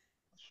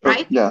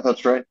 right? Yeah,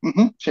 that's right.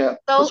 Yeah,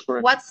 so that's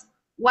correct.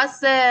 What's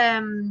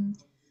the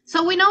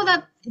so we know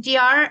that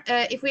GR,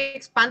 if we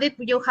expand it,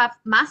 you have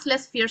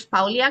massless fierce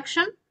Pauli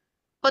action.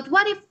 But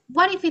what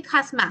if it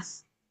has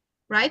mass,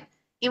 right?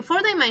 In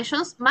 4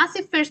 dimensions,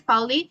 massive fierce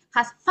Pauli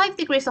has 5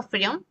 degrees of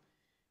freedom,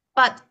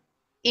 but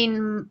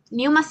in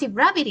new massive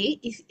gravity,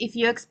 if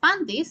you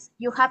expand this,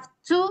 you have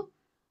 2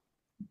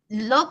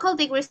 local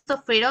degrees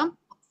of freedom,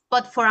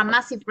 but for a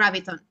massive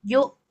graviton.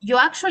 You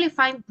actually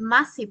find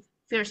massive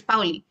fierce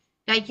Pauli.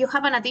 Like you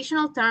have an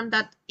additional term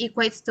that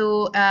equates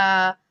to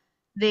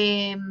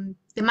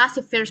the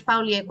massive fierce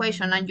Pauli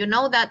equation, and you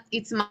know that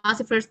it's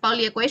massive fierce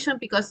Pauli equation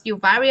because you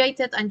variate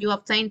it and you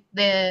obtain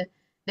the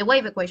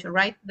wave equation,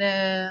 right?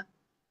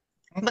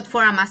 But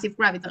for a massive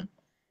graviton.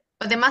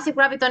 But the massive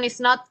graviton is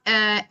not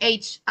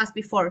H as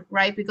before,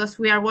 right? Because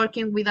we are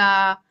working with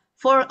a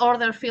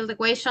 4-order field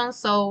equation,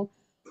 so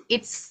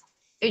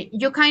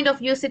you kind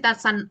of use it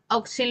as an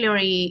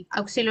auxiliary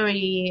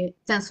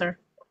tensor.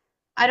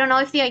 I don't know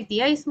if the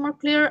idea is more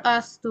clear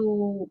as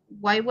to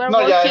why we're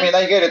working. Yeah, I mean,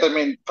 I get it. I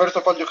mean, first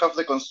of all, you have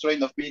the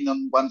constraint of being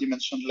on 1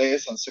 dimension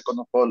less, and second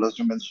of all, as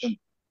you mentioned,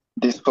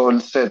 this whole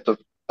set of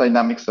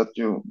dynamics that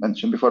you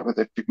mentioned before with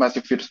the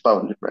massive fierce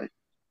Pauli, right?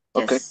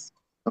 Okay. Yes.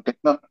 Okay.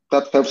 No,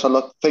 that helps a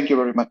lot. Thank you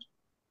very much.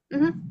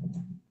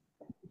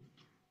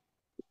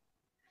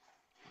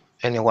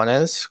 Anyone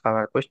else have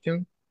a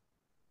question?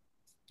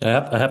 I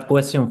have a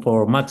question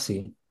for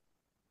Maxi.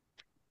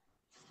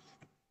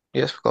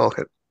 Yes, go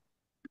ahead.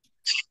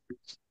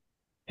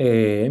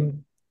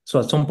 So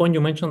at some point you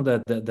mentioned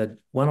that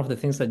one of the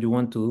things that you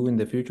want to do in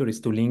the future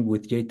is to link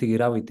with JT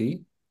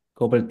gravity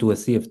coupled to a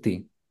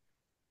CFT.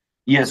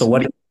 Yes. So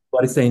what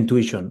is the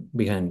intuition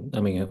behind?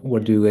 I mean,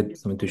 where do you get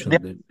some intuition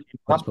that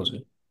that's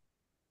possible?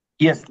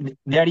 Yes,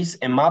 there is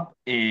a map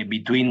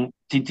between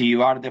TT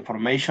bar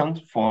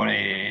deformations for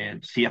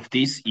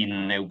CFTs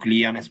in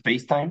Euclidean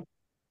spacetime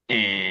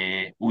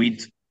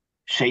with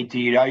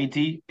JT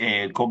gravity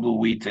coupled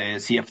with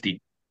CFT.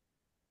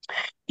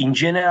 In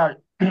general,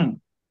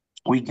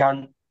 we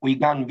can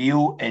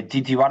view a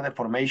TT bar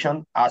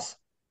deformation as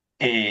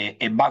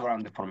a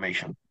background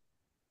deformation.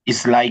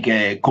 It's like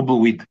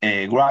coupled with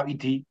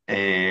gravity,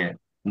 the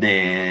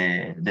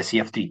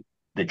CFT,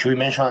 the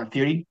 2-dimensional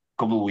theory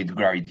coupled with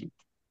gravity.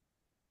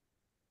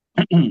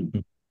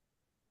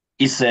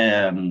 It's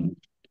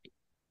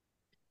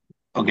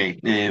okay.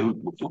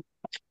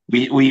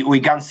 We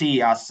can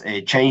see as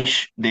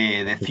change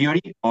the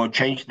theory or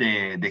change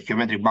the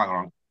geometric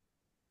background.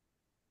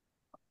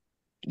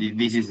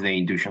 This is the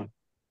intuition.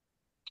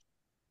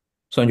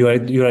 So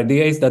your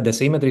idea is that the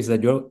symmetries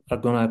that you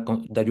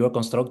are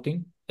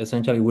constructing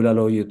essentially will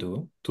allow you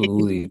to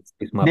do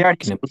this map. They are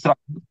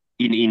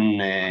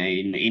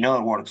in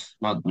other words,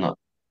 not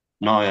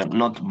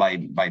by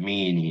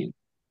me.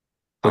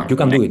 But you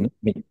can do it. I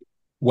mean,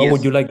 what Yes.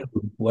 would you like to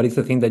do? What is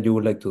the thing that you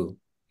would like to do?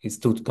 Is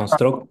to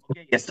construct?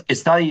 Yes,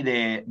 study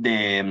the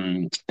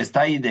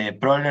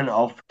problem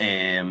of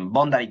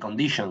boundary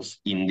conditions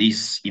in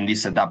this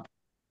setup,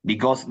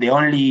 because the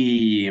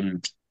only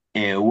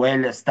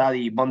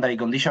well-studied boundary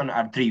condition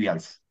are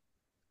trivials.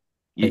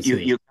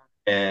 You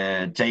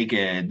take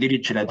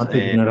Dirichlet. Want to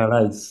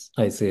generalize?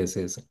 I see.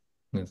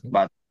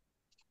 But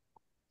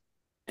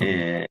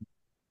okay,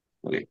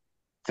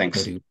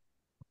 thanks.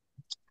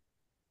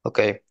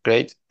 Okay,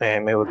 great.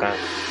 Maybe we can.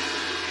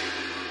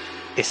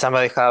 If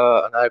somebody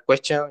have another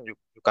question, you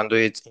can do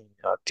it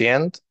at the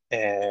end.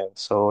 And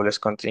so let's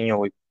continue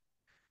with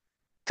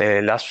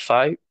the last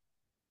 5.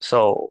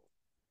 So,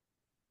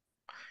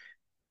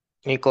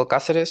 Nico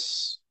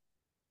Cáceres.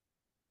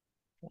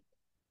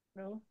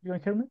 Hello, you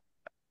can hear me?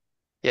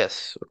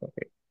 Yes.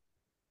 Okay.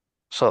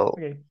 So,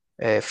 Okay.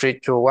 3,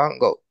 2, 1,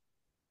 go.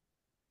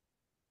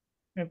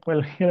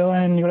 Well, hello,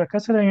 I'm Nicolás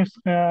Cáceres.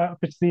 I'm a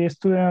PhD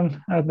student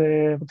at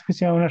the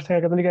Pontificia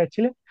Universidad Católica de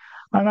Chile.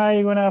 And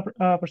I'm gonna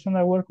present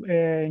my work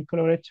in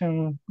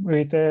collaboration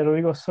with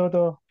Rodrigo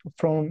Soto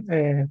from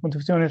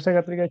Pontificia Universidad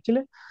Católica de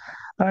Chile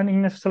and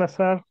Inés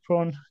Salazar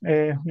from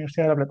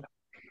Universidad de La Plata.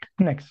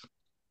 Next.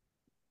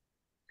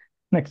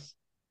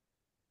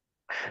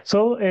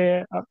 So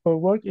our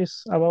work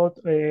is about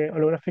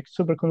holographic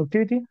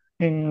superconductivity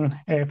in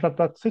a flat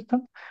path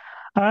system.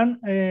 And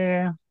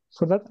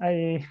for that,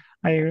 I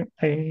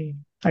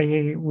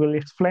will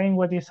explain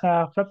what is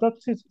a flat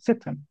path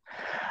system.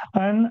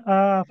 And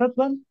flat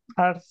bands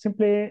are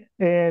simply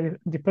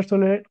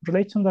dispersal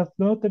relation that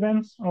not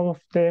depends of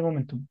the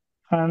momentum.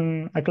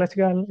 And a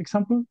classical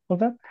example of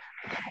that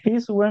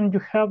is when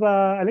you have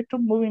an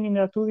electron moving in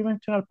a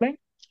two-dimensional plane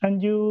and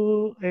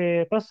you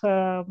pass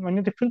a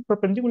magnetic field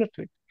perpendicular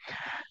to it.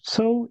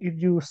 So if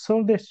you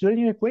solve the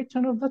Schrödinger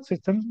equation of that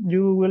system,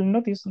 you will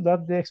notice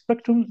that the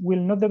spectrum will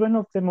not depend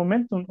of the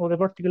momentum of the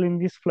particle in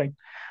this plane,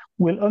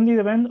 will only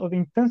depend on the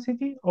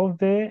intensity of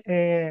the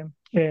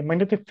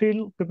magnetic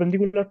field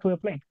perpendicular to the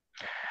plane.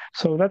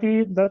 So that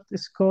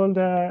is called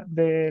the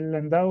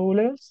Landau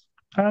levels,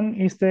 and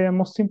is the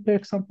most simple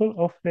example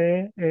of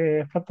the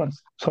flat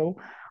bands. So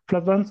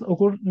flat bands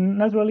occur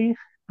naturally,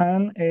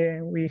 and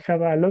we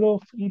have a lot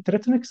of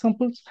interesting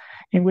examples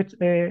in which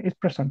it's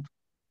present.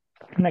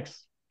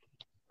 Next.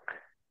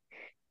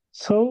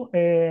 So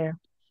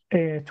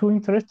two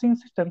interesting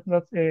systems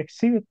that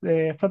exhibit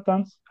flat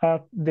bands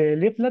are the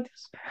Lieb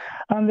lattice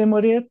and the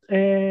Moret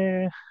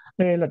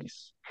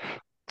lattice.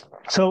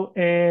 So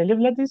Lieb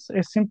lattice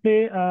is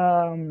simply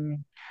a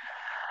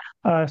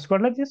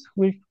square lattice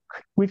we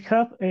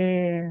have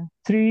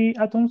 3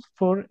 atoms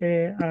for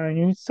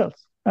unit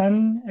cells.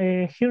 And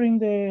here in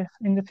the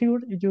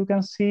figure, you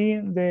can see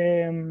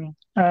the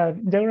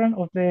diagram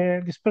of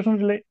the dispersion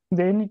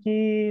the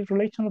energy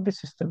relation of the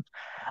system,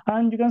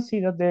 and you can see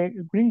that the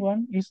green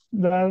one is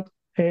that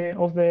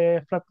of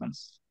the flat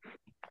bands.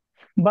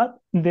 But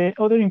the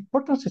other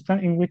important system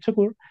in which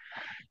occur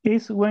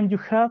is when you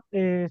have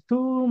 2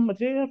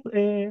 material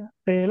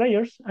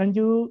layers and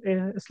you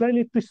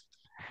slightly twist.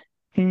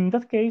 In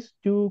that case,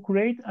 you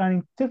create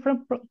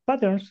different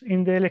patterns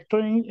in the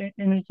electronic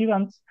energy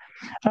bands,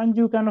 and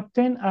you can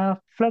obtain a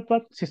flat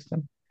band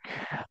system.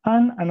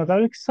 And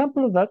another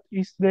example of that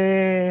is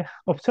the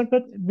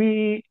observed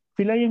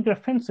Villayan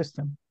graphene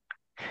system.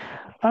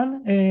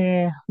 And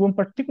one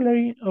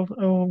particularity of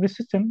the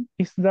system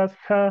is that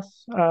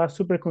has a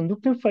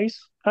superconducting phase,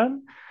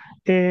 and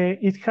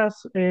it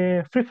has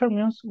free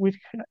fermions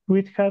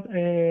which have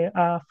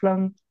a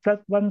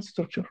flat band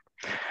structure.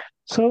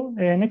 So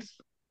next.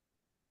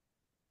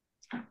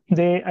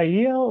 The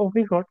idea of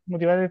this work,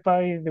 motivated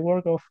by the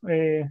work of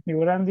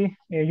Nicolás,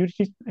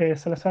 Juricic,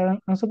 Salazar,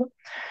 and Soto,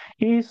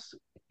 is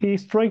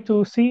try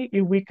to see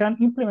if we can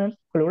implement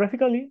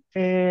holographically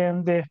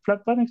the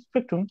flat band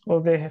spectrum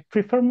of the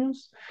free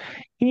fermions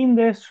in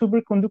the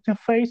superconducting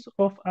phase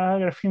of a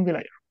graphene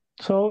bilayer.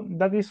 So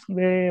that is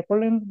the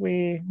problem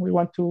we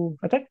want to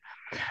attack,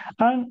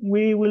 and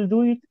we will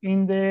do it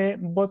in the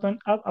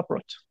bottom-up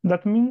approach.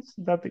 That means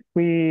that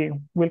we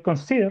will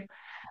consider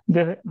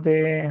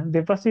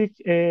the basic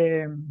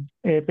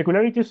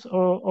peculiarities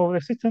of the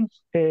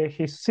systems,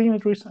 his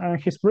symmetries and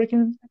his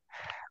breaking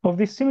of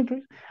these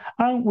symmetries,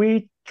 and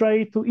we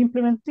try to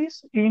implement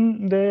this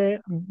in the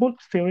bulk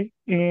theory,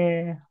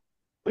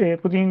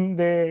 putting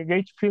the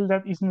gauge field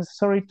that is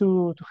necessary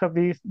to have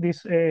this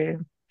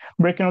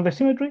breaking of the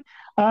symmetry.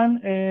 And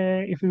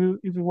if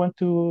we want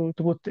to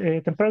put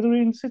temperature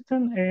in the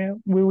system,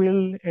 we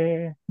will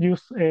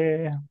use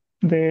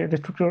the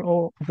structure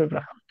of the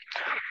black hole.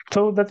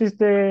 So that is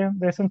the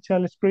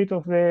essential spirit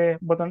of the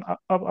bottom-up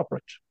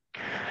approach.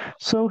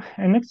 So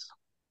next,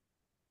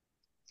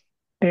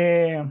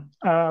 a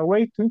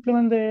way to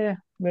implement the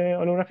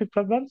holographic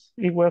flat bands,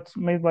 it was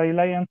made by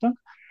Lai and Tong,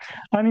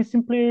 and it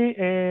simply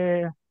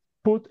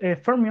put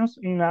fermions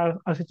in a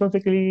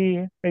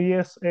asymptotically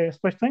AES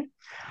spacetime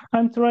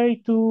and try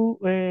to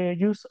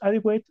use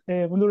adequate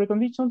boundary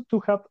conditions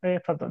to have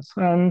flat bands,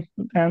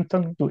 and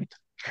Tong do it.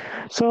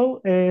 So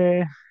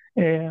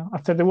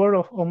after the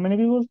work of many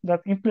people that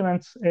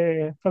implements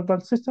a flat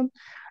band system,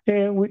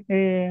 we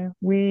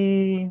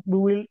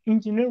will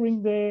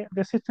engineering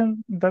the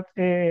system that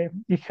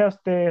it has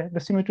the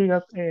symmetry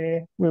that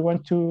we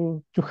want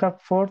to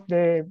have for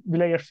the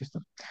bilayer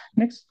system.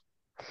 Next.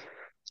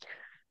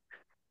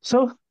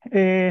 So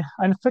an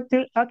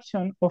effective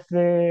action of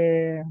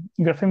the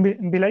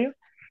graphene bilayer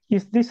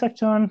is this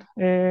action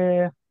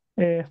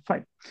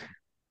 5.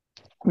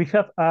 We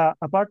have a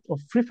part of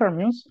free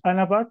fermions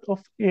and a part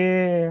of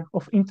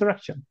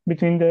interaction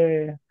between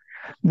the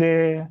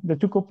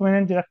two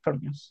component Dirac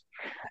fermions.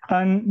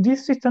 And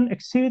this system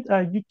exhibits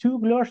a U2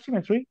 Glover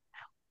symmetry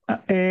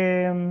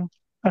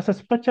as a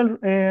spatial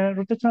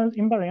rotational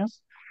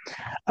invariance.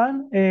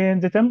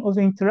 And the term of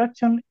the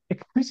interaction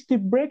explicitly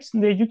breaks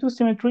the U2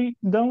 symmetry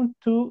down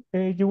to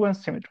a U1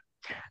 symmetry.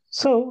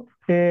 So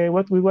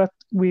what we want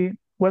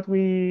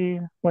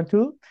to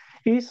do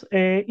is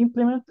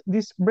implement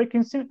this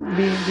breaking of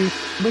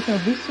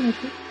this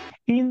symmetry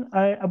in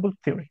a bulk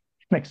theory.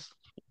 Next.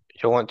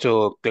 You want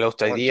to close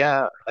the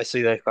idea? I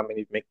see that how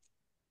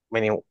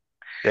many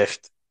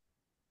left.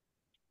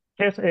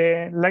 Yes,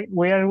 like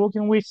we are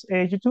working with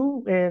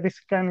U2, this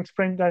can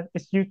explain that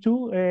it's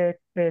U2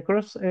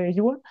 cross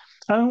U1,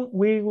 and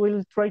we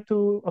will try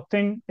to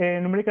obtain a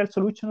numerical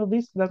solution of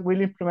this that will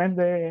implement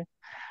the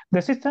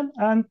system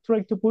and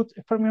try to put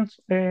fermions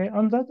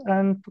on that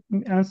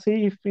and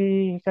see if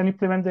we can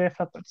implement the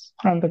fractals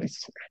under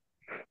this.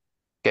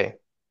 Okay,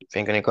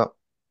 thank you, Nico.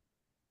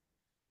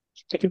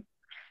 Thank you.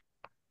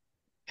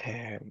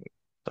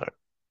 Sorry.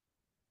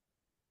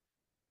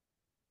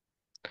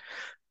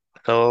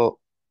 So,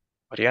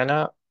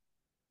 Mariana,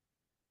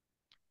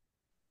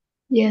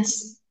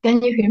 Yes.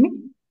 Can you hear me?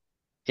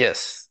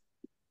 yes.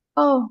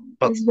 Oh,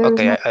 Oh, it's very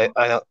okay, small.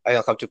 I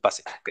don't have to pass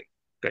it. Okay,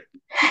 great.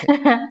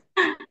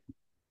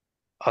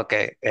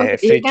 Okay, Okay,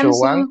 3, you 2, can 1,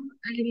 zoom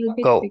a little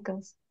bit go.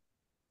 because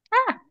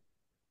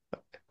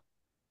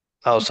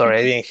Oh, sorry,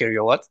 I didn't hear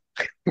you. What?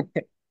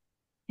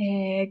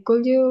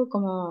 could you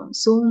como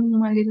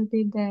zoom a little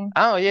bit there?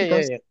 Oh, yeah.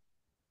 Because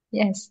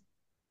yes.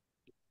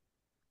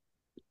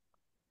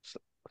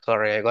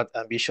 Sorry, I got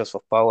ambitious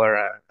of power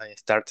and I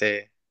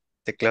started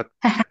the clock.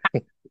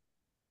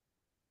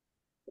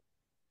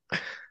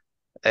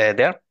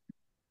 There?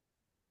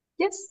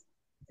 Yes.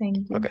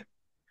 Thank you. Okay.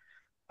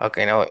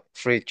 Okay, now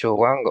 3, 2,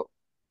 1, go.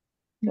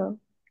 Go.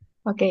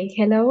 Okay,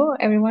 hello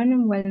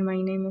everyone. Well,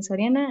 my name is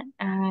Oriana.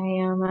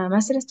 I am a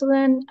master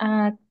student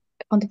at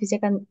Pontificia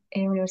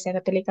Universidad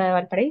Católica de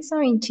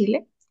Valparaíso in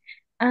Chile.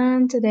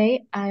 And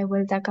today I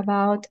will talk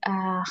about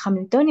a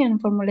Hamiltonian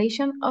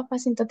formulation of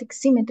asymptotic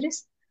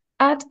symmetries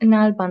at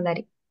null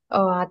boundary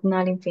or at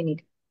null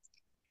infinity.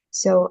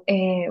 So,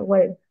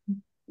 well,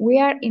 we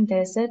are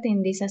interested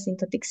in these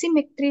asymptotic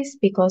symmetries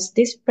because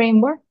this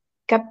framework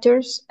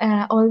captures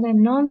all the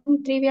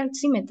non-trivial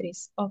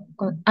symmetries of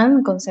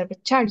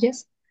unconserved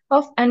charges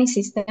of any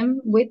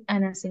system with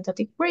an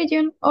asymptotic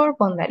region or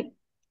boundary.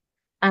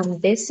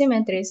 And these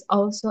symmetries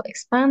also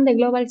expand the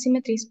global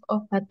symmetries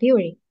of a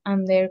theory,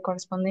 and their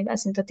corresponding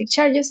asymptotic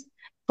charges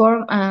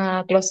form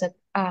a closed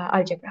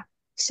algebra.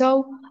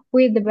 So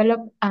we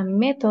developed a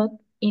method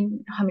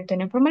in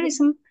Hamiltonian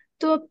formalism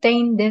to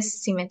obtain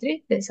this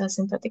symmetry, these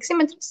asymptotic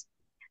symmetries.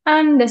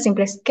 And the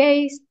simplest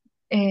case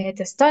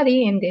to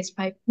study in these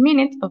 5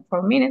 minutes or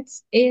 4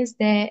 minutes is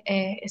the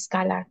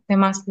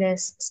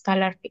massless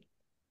scalar field,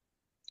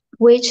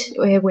 which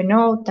we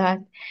know that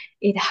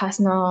it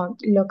has no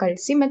local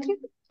symmetry,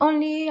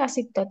 only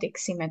asymptotic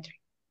symmetry.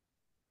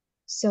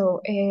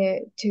 So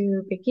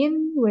to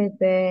begin with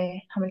the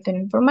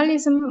Hamiltonian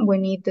formalism, we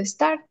need to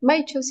start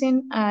by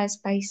choosing a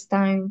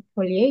space-time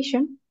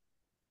foliation.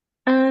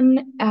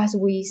 And as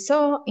we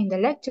saw in the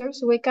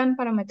lectures, we can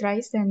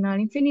parameterize the null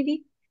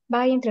infinity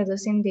by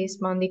introducing these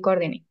boundary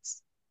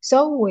coordinates.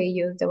 So we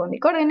use the boundary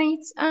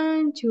coordinates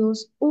and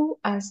choose U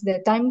as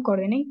the time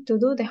coordinate to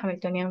do the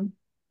Hamiltonian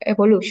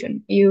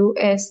evolution. U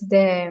is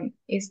the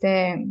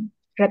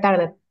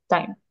retarded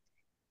time.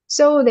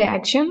 So the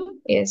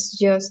action is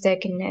just the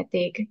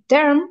kinetic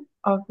term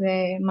of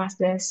the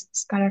massless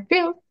scalar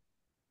field.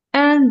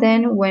 And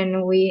then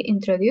when we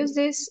introduce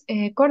these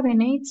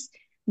coordinates,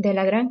 the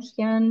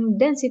Lagrangian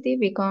density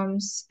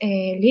becomes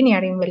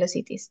linear in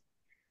velocities.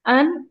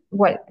 And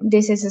well,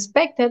 this is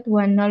expected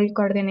when null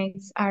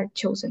coordinates are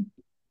chosen.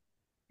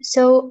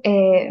 So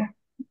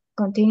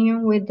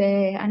continuing with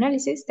the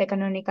analysis, the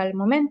canonical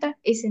momenta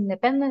is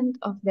independent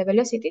of the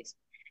velocities.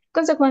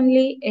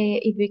 Consequently,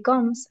 it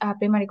becomes a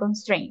primary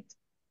constraint.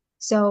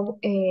 So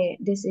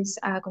this is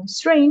a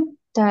constraint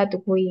that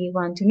we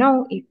want to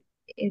know if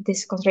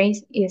this constraint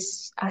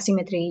is a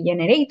symmetry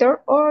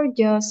generator or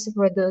just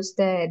reduce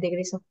the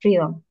degrees of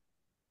freedom.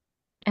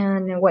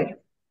 And well,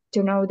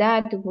 to know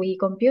that, we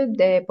compute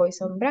the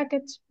Poisson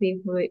brackets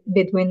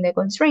between the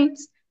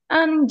constraints.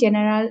 And in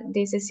general,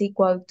 this is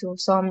equal to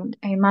some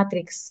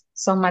matrix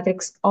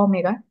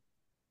omega.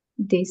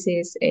 This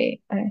is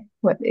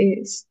what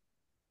is,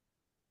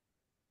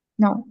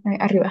 no,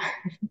 arriba.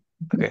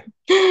 Okay.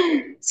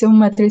 So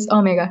matrix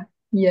omega,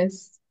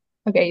 yes.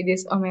 Okay,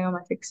 this omega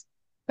matrix.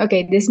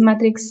 Okay, this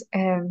matrix,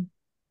 the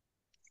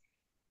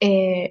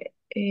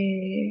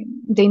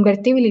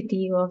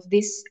invertibility of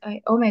this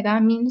omega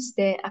means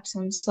the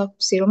absence of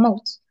zero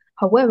modes.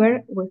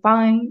 However, we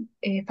found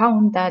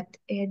that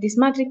this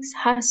matrix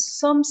has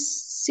some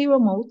zero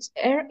modes,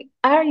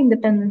 are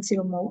independent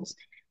zero modes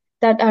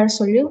that are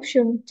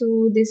solution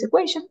to this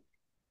equation,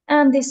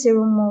 and these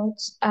zero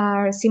modes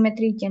are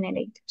symmetry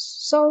generators.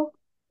 So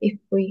if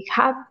we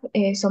have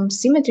some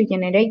symmetry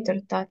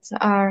generators that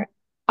are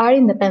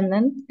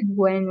independent,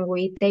 when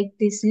we take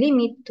this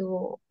limit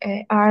to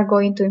r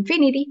going to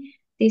infinity,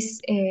 this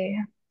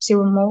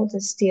zero mode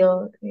is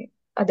still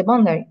at the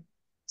boundary.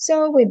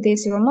 So with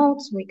these zero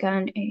modes, we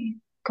can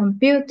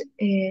compute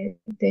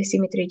the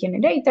symmetry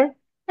generator.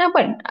 And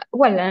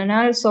well,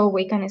 also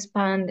we can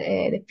expand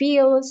the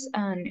fields,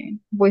 and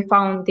we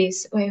found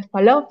this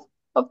Falov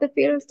of the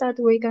fields that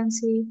we can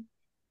see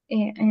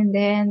in the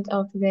end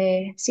of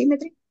the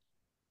symmetry.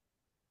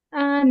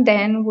 And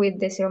then with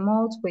the zero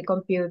modes, we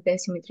compute the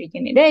symmetry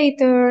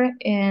generator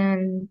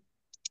and,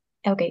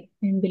 okay,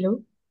 and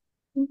below,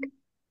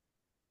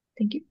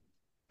 thank you,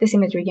 the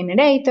symmetry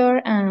generator,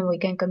 and we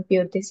can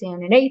compute the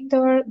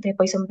generator, the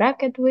Poisson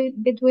bracket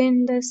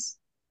between this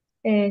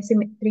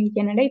symmetry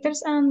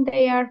generators, and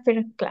they are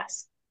first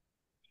class.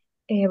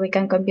 We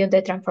can compute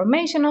the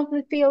transformation of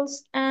the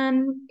fields,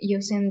 and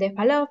using the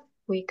FALOP,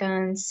 we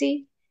can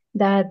see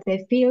that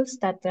the fields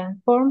that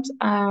transforms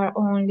are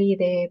only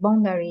the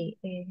boundary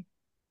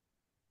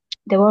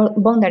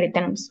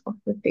terms of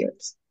the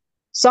fields,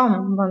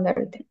 some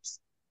boundary terms.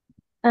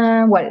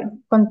 Well,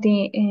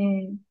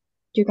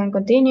 you can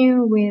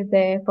continue with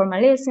the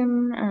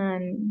formalism,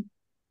 and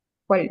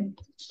well,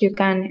 you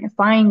can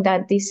find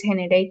that this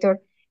generator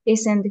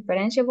isn't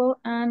differentiable,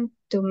 and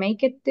to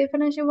make it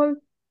differentiable,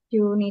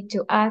 you need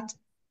to add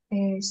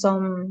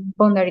some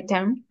boundary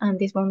term, and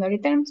these boundary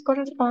terms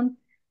correspond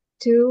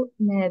to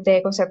the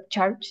conserved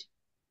charge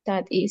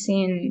that is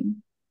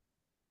in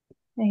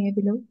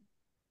below.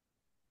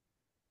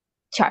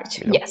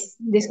 Charge, Below. yes,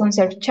 this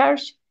conserved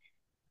charge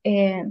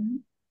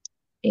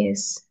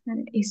is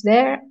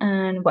there,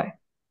 and well,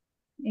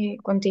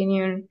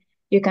 continuing,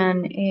 you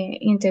can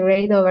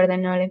integrate over the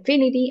null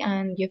infinity,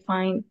 and you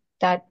find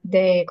that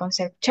the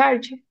conserved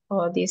charge,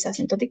 or this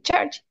asymptotic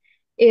charge,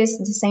 is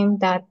the same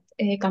that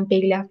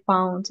Campiglia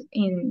found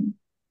in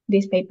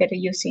this paper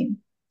using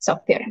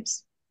soft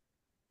theorems.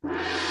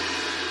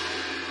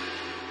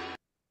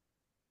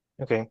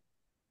 Okay.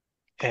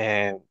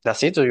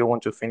 That's it, or you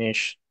want to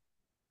finish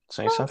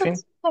saying something?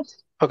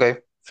 That's Okay,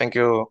 thank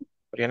you,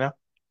 Oriana.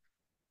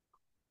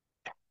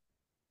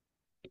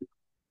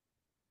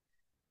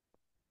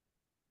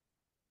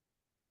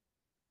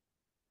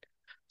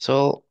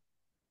 So,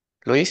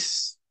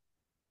 Luis?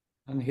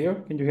 I'm here.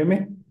 Can you hear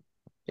me?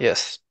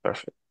 Yes,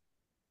 perfect.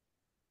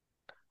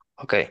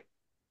 Okay.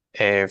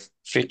 3,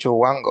 2,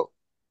 1, go.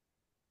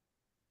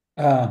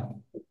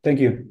 Thank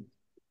you.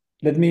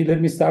 Let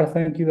me start.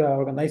 Thank you, the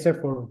organizer,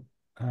 for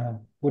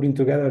putting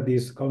together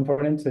this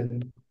conference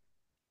and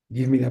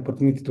give me the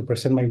opportunity to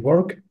present my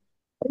work.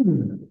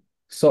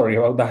 Sorry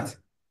about that.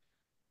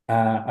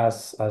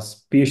 As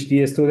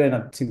PhD student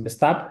at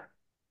Simvestab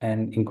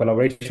and in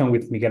collaboration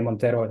with Miguel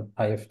Montero and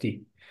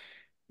IFT.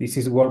 This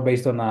is work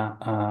based on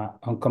a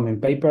oncoming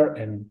paper.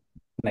 And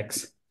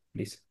next,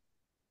 please.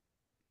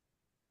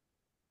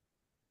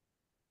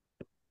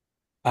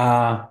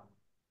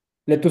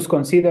 Let us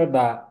consider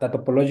the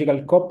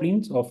topological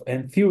couplings of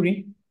N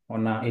theory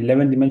on an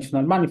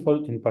 11-dimensional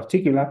manifold, in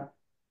particular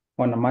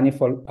on a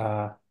manifold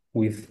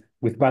with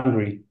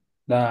boundary.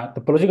 The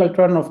topological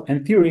term of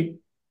N theory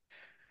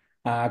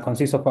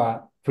consists of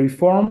a free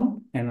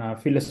form and a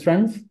field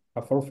strength,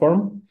 a four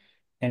form,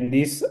 and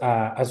this,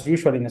 as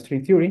usual in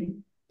string theory,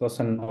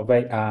 doesn't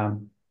obey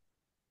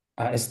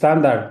a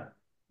standard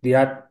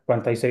Dirac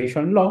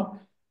quantization law,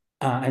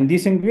 and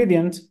these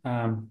ingredients,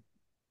 and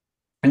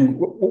we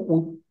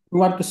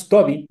want to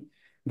study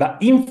the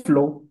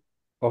inflow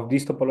of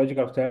this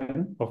topological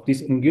term, of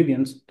these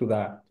ingredients to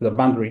the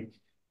boundary.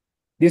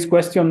 This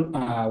question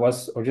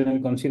was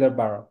originally considered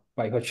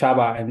by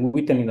Hochaba and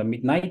Witten in the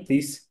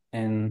mid-90s,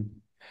 and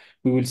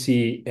we will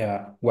see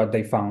what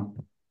they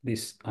found.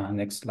 This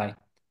next slide.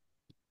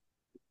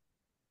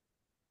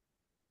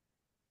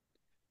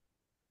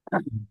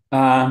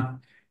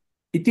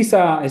 It is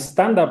a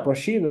standard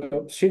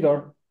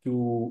procedure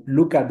to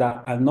look at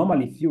the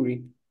anomaly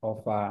theory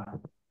of the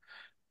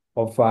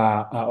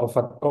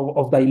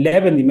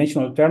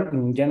 11-dimensional term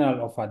in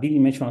general of a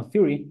d-dimensional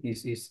theory.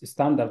 Is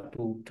standard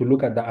to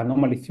look at the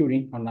anomaly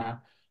theory on a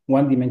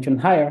 1 dimension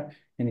higher.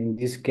 And in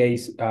this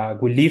case,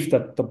 we lift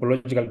the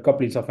topological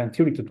couplings of N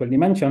theory to 12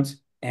 dimensions.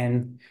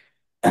 And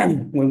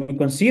when we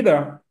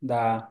consider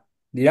the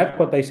Dirac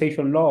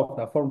quantization law of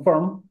the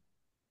form,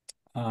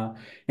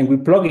 and we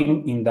plug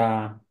in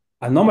the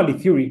anomaly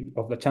theory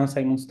of the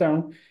Chern-Simons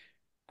term,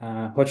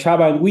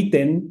 Hochaba and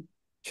Witten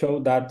show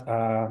that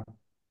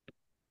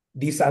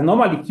this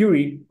anomaly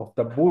theory of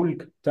the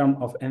bulk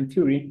term of N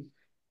theory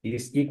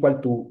is equal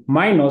to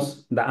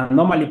minus the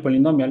anomaly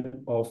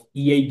polynomial of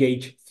EA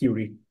gauge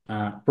theory.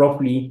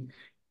 Roughly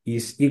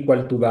is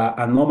equal to the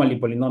anomaly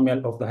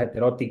polynomial of the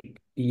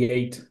heterotic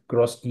E8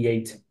 cross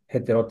E8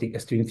 heterotic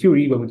string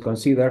theory when we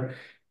consider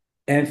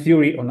N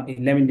theory on an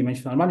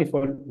 11-dimensional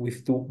manifold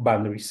with two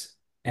boundaries.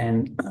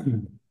 And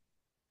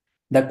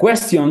the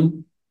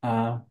question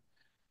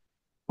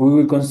we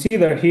will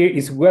consider here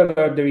is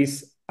whether there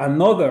is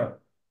another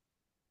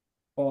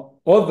or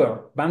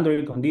other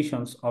boundary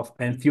conditions of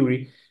N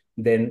theory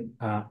than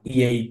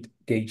E8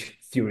 gauge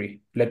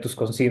theory. Let us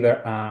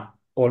consider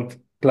all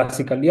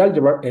classical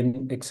algebra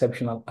and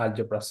exceptional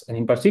algebras. And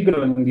in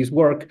particular, in this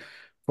work,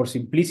 for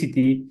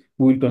simplicity,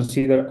 we will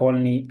consider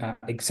only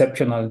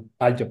exceptionally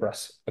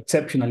algebras.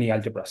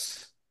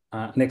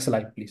 Next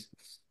slide, please.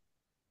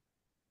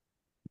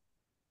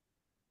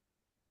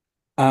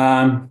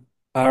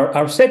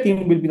 Our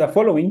setting will be the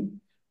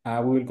following.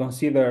 we will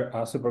consider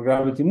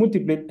supergravity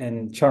multiplet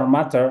and charged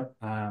matter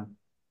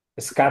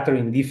scattered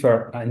in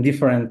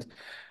different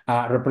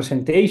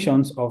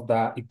representations of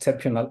the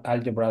exceptional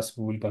algebras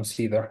we will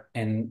consider.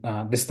 And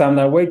the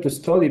standard way to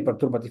study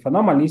perturbative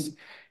anomalies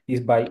is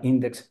by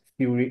index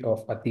theory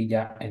of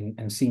Atiyah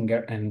and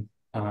Singer, and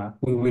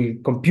we will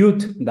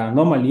compute the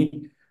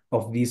anomaly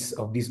of this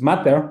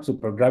matter,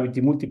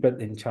 supergravity multiplet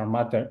and charged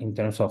matter, in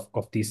terms of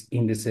these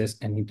indices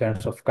and in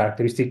terms of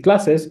characteristic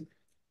classes,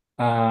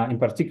 in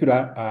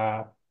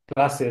particular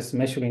classes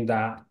measuring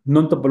the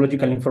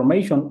non-topological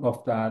information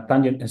of the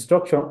tangent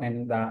structure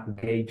and the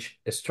gauge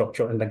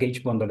structure and the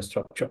gauge bundle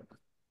structure.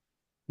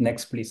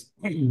 Next, please.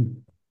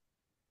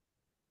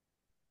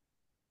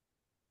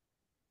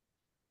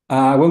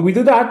 When we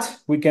do that,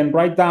 we can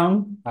write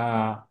down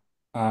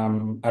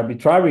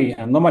arbitrary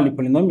anomaly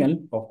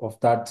polynomial of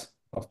that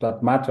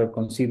matter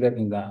considered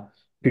in the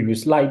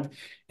previous slide,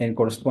 and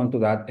correspond to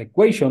that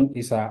equation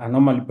is an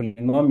anomaly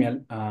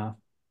polynomial,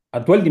 a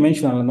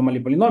 12-dimensional anomaly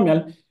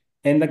polynomial,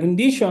 and the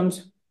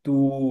conditions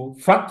to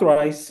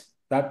factorize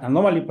that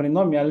anomaly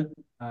polynomial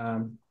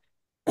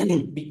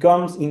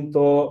becomes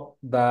into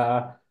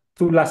the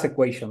two last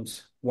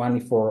equations. One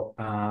for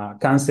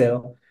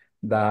cancel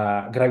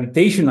the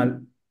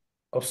gravitational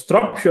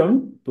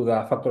obstruction to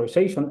the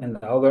factorization, and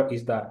the other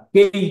is the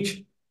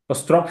gauge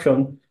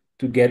obstruction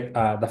to get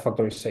the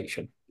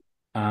factorization.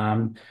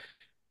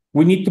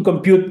 We need to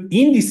compute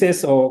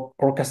indices or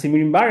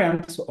Casimir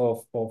invariants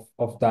of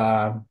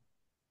the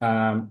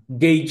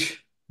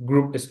gauge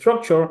group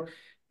structure,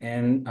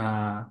 and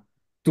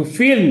to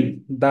fill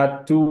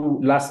that two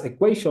last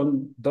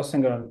equation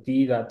doesn't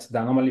guarantee that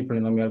the anomaly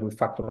polynomial will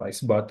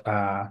factorize, but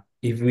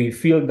if we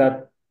fill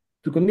that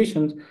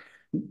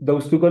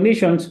those two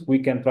conditions, we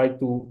can try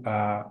to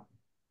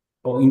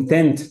or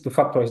intend to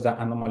factorize the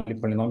anomaly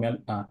polynomial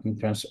in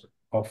terms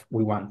of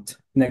we want.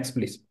 Next,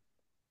 please.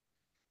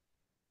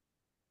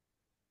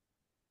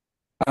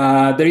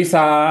 There is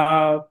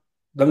the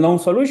known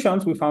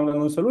solutions. We found a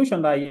known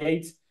solution, the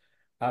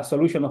I8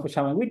 solution of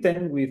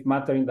Schaman-Witten with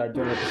matter in the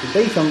general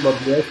representation,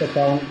 but we also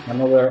found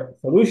another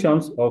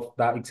solutions of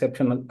the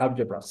exceptional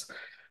algebras.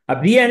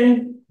 At the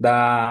end,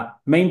 the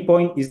main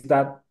point is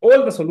that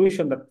all the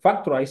solutions that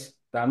factorize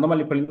the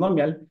anomaly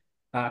polynomial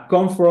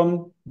come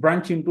from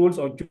branching rules,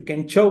 or you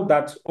can show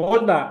that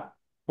all the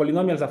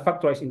polynomials that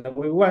factorize in the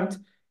way we want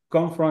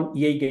come from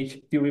EA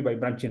gauge theory by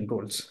branching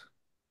rules.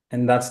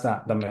 And that's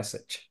the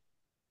message.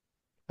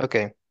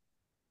 Okay.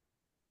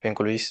 Thank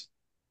you, Luis.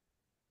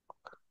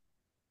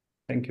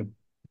 Thank you.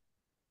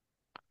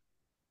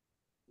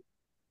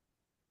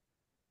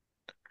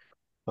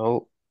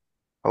 So,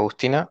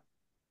 Agustina,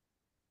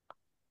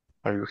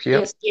 are you here?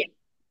 Yes, yeah.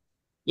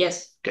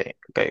 Yes. Okay,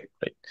 great.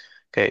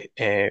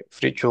 Okay,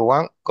 3, 2,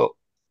 1, go.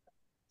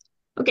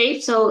 Okay,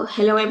 so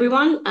hello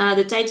everyone.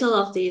 The title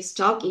of this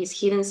talk is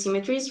Hidden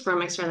Symmetries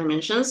from Extra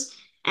Dimensions,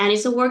 and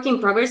it's a work in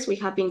progress we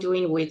have been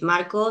doing with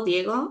Marco,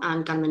 Diego,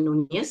 and Carmen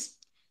Núñez.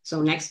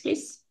 So next,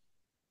 please.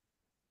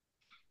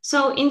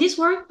 So in this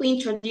work, we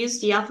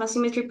introduced the alpha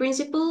symmetry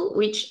principle,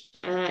 which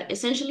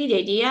essentially the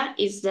idea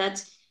is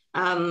that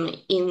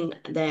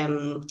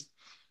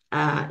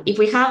if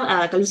we have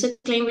a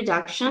Kaluza-Klein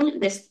reduction,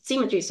 the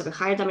symmetries of a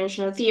higher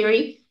dimensional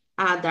theory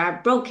that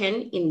are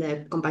broken in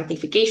the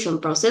compactification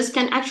process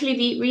can actually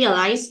be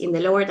realized in the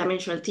lower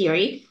dimensional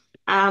theory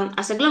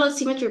as a global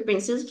symmetry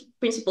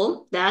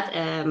principle that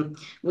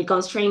we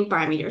constrain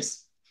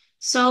parameters.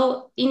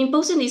 So in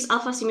imposing this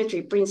alpha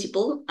symmetry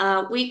principle,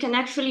 we can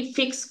actually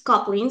fix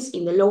couplings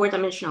in the lower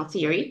dimensional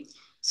theory.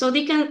 So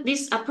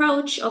this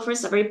approach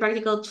offers a very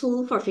practical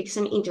tool for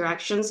fixing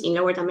interactions in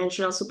lower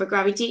dimensional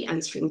supergravity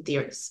and string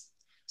theories.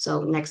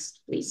 So next,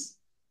 please.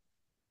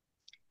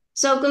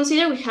 So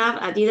consider we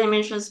have a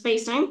d-dimensional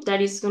spacetime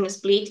that is going to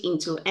split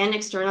into n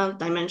external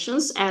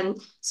dimensions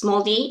and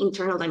small d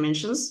internal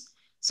dimensions.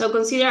 So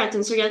consider a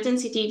tensorial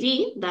density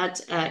V that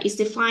is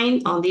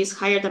defined on this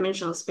higher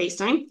dimensional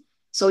spacetime.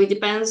 So it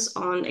depends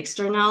on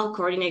external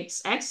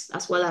coordinates x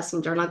as well as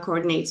internal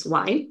coordinates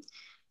y.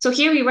 So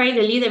here we write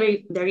the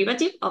Lie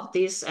derivative of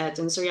this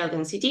tensorial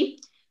density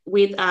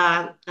with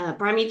a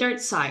parameter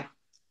psi.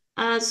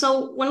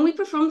 So when we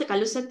perform the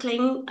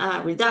Kaluza-Klein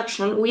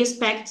reduction, we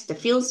expect the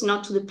fields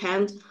not to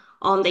depend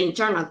on the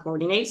internal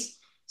coordinates.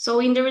 So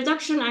in the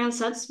reduction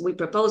ansatz we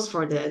propose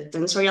for the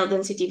tensorial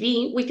density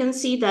V, we can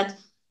see that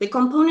the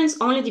components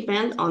only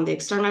depend on the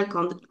external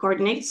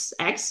coordinates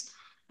x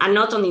and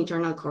not on the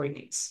internal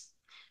coordinates.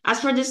 As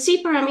for the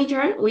C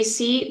parameter, we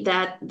see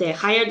that the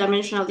higher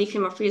dimensional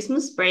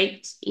diffeomorphisms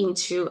break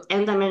into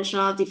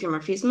n-dimensional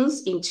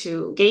diffeomorphisms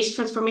into gauge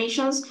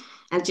transformations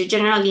and to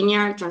general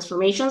linear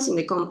transformations in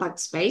the compact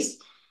space.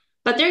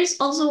 But there is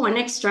also an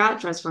extra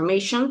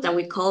transformation that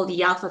we call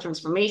the alpha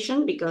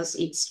transformation because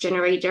it's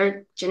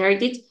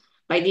generated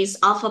by these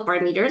alpha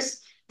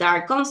parameters that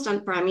are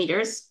constant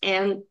parameters,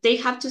 and they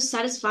have to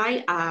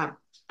satisfy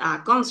a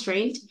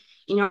constraint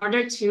in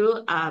order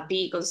to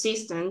be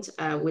consistent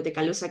with the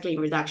Kaluza-Klein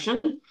reduction.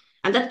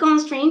 And that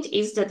constraint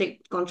is that the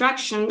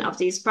contraction of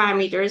these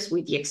parameters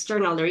with the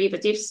external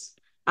derivatives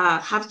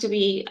have to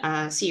be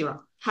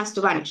 0. has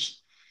to vanish.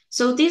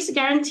 So this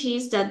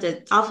guarantees that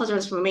the alpha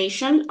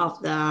transformation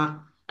of the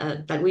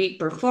that we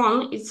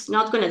perform is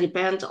not going to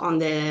depend on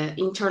the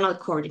internal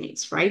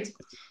coordinates, right?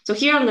 So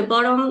here on the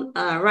bottom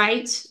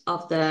right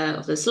of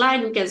the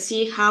slide, we can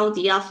see how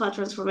the alpha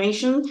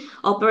transformation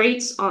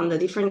operates on the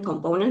different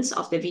components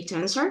of the V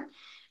tensor.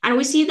 And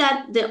we see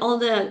that all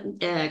the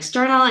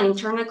external and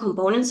internal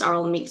components are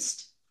all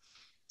mixed.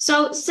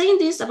 So saying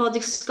this about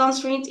this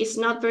constraint is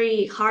not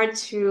very hard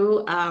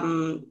to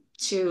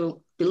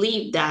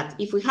believe that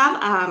if we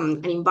have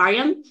an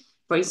invariant,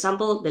 for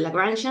example, the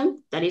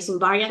Lagrangian, that is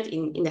invariant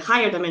in the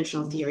higher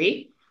dimensional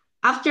theory,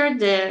 after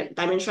the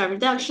dimensional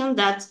reduction,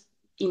 that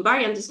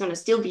invariant is going to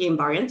still be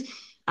invariant.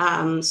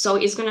 So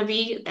it's going to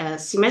be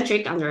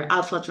symmetric under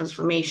alpha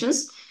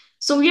transformations.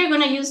 So we are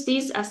going to use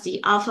this as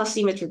the alpha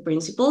symmetry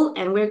principle,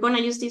 and we're going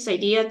to use this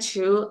idea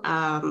to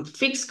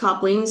fix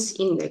couplings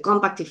in the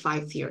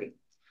compactified theory.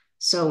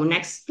 So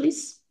next,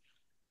 please.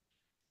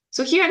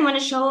 So here I'm going to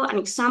show an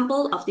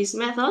example of this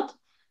method.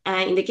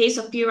 In the case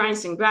of pure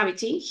Einstein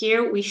gravity,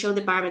 here we show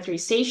the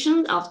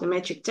parameterization of the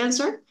metric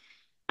tensor.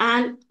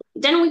 And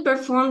then we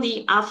perform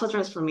the alpha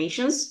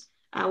transformations.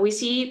 We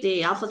see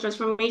the alpha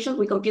transformations.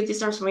 We compute these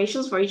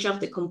transformations for each of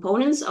the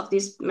components of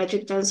this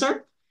metric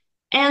tensor.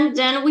 And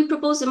then we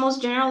propose the most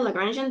general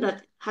Lagrangian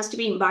that has to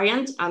be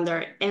invariant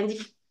under n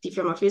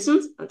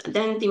diffeomorphisms,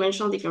 then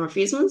dimensional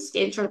diffeomorphisms,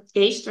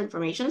 gauge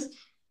transformations,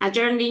 and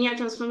general linear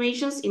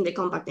transformations in the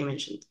compact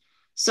dimension.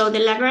 So the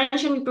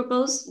Lagrangian we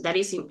propose that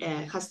is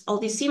has all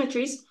these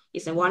symmetries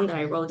is the one that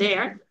I wrote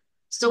there.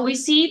 So we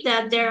see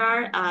that there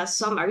are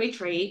some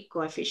arbitrary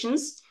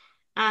coefficients,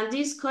 and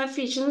these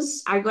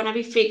coefficients are going to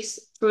be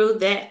fixed through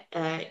the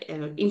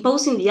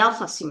imposing the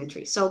alpha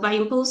symmetry. So by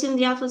imposing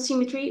the alpha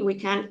symmetry, we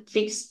can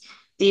fix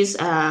these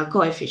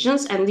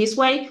coefficients, and this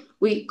way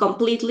we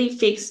completely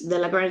fix the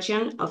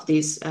Lagrangian of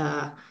this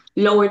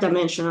lower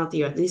dimensional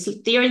theory, this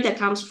theory that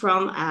comes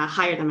from a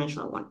higher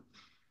dimensional one.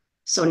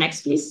 So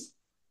next, please.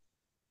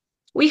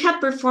 We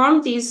have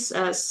performed this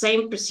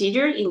same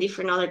procedure in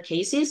different other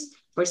cases.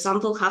 For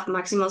example, have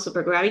maximal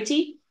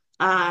supergravity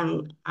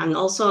and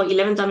also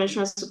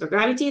 11-dimensional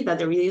supergravity that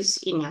the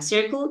reduce in a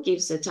circle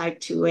gives a type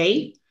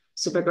 2A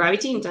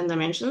supergravity in 10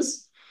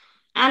 dimensions.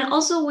 And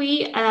also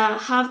we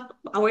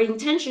our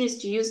intention is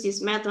to use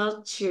this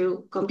method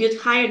to compute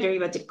higher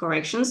derivative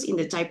corrections in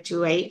the type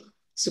 2A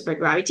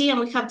supergravity. And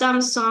we have done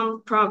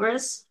some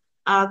progress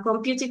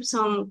computing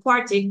some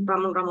quartic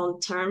Ramon-Ramon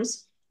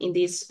terms in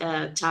this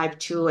type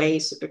 2A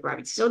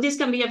supergravity. So this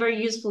can be a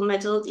very useful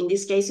method in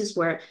these cases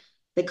where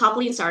the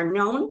couplings are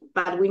known,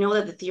 but we know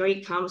that the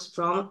theory comes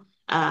from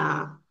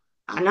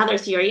another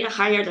theory, a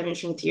higher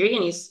dimensional theory,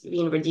 and is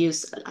being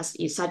reduced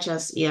such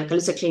as a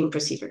Kaluza-Klein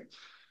procedure.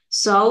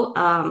 So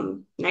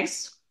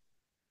next.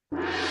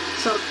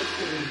 So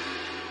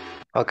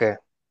Okay,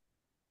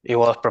 it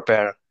was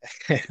prepared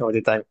all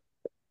the time.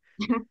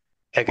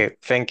 Okay,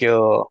 thank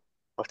you,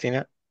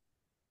 Martina.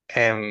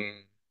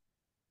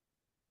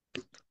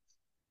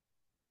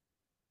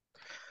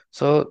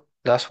 So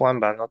last one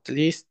but not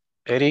least,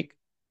 Eric.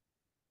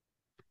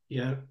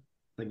 Yeah,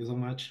 thank you so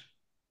much.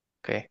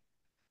 Okay.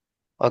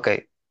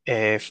 Okay.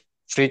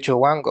 3, 2,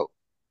 1, go.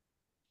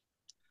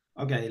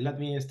 Okay, let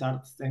me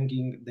start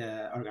thanking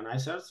the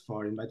organizers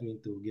for inviting me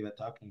to give a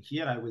talk in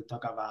here. I will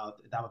talk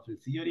about double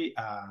field theory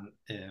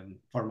and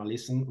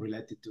formalism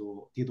related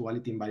to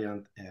T-duality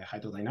invariant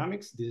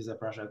hydrodynamics. This is a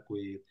project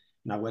with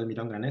Nahuel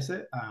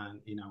Yazbek,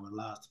 and in our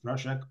last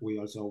project, we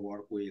also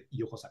work with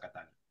Yuho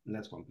Sakatani.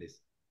 Next one,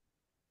 please.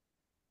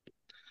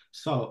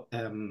 So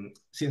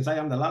since I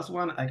am the last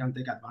one, I can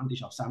take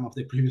advantage of some of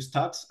the previous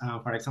talks.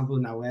 For example,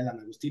 Nahuel and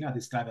Agustina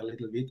described a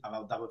little bit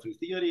about double field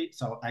theory.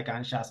 So I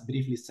can just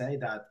briefly say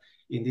that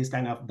in this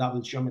kind of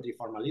double geometry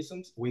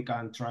formalisms, we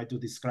can try to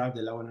describe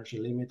the low energy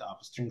limit of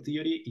string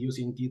theory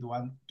using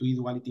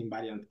T-duality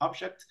invariant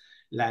objects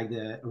like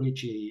the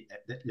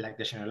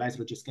generalized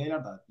Ricci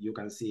scalar that you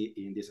can see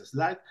in this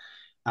slide.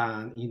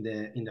 And in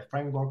the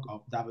framework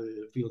of double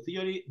field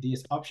theory,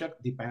 this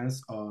object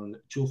depends on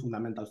two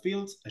fundamental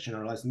fields, a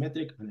generalized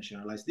metric and a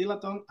generalized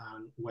dilaton.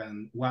 And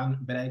when one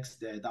breaks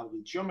the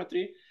double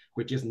geometry,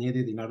 which is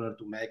needed in order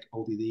to make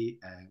ODD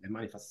a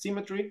manifest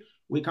symmetry,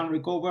 we can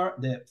recover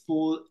the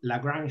full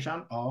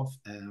Lagrangian of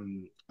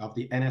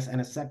the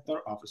NS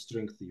sector of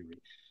string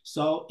theory.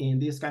 So in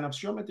this kind of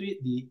geometry,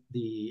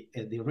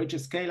 the Ricci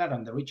scalar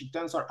and the Ricci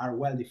tensor are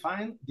well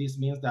defined. This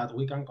means that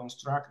we can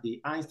construct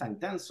the Einstein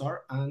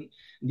tensor, and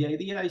the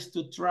idea is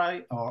to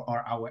try,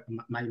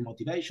 my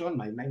motivation,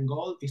 my main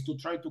goal is to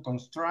try to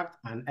construct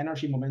an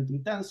energy momentum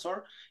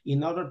tensor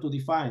in order to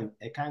define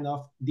a kind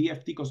of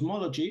DFT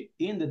cosmology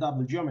in the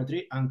double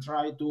geometry and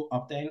try to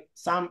obtain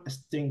some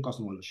string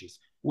cosmologies.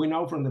 We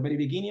know from the very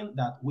beginning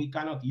that we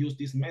cannot use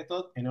this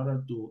method in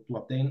order to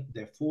obtain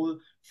the full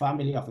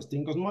family of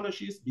string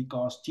cosmologies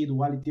because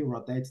T-duality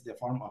rotates the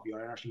form of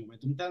your energy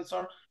momentum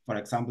tensor, for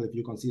example, if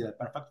you consider a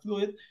perfect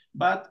fluid,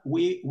 but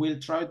we will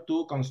try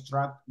to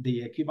construct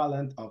the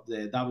equivalent of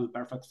the double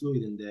perfect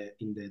fluid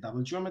in the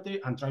double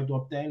geometry and try to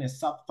obtain a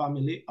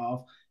subfamily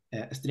of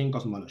string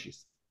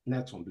cosmologies.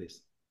 Next one,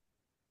 please.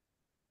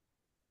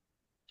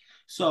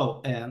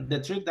 So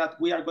the trick that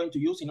we are going to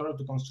use in order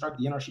to construct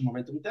the energy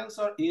momentum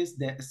tensor is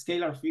the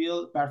scalar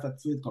field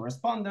perfect fluid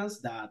correspondence,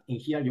 that in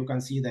here you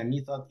can see the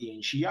method in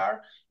GR.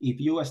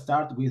 If you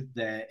start with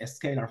the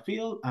scalar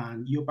field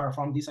and you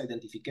perform these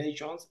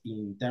identifications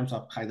in terms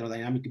of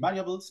hydrodynamic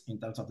variables, in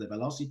terms of the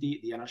velocity,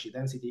 the energy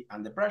density,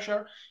 and the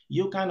pressure,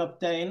 you can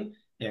obtain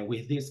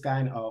with this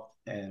kind of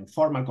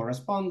formal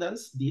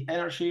correspondence the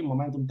energy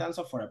momentum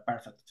tensor for a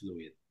perfect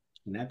fluid.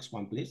 Next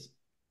one, please.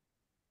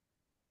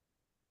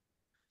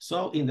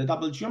 So in the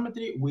double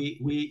geometry,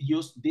 we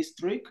use this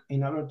trick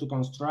in order to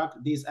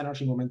construct this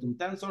energy momentum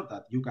tensor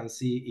that you can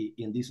see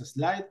in this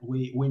slide.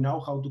 We know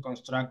how to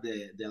construct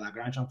the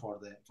Lagrangian for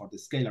the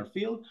scalar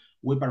field.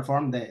 We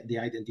perform the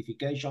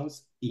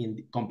identifications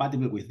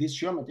compatible with this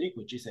geometry,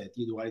 which is a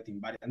T-duality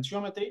invariant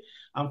geometry.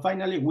 And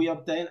finally, we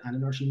obtain an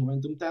energy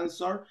momentum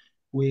tensor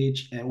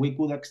which we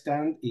could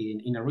extend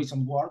in a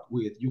recent work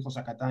with Juho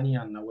Sakatani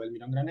and Nahuel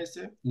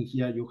Mirón-Granese. In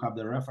here you have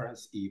the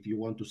reference if you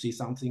want to see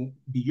something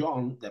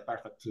beyond the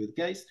perfect fluid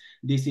case.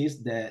 This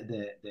is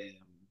the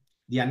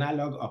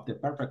analog of the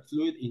perfect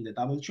fluid in the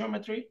double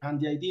geometry, and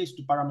the idea is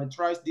to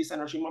parameterize this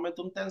energy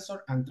momentum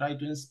tensor and try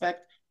to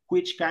inspect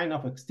which kind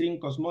of extreme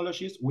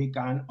cosmologies we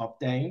can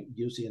obtain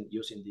using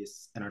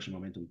this energy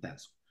momentum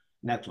tensor.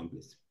 Next one,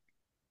 please.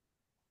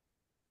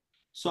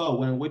 So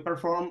when we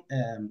perform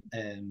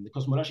the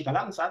cosmological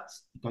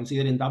ansatz,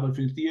 considering double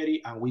field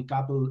theory, and we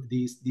couple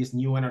this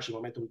new energy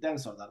momentum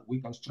tensor that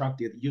we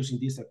constructed using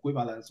this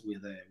equivalence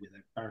with a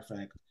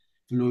perfect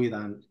fluid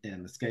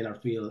and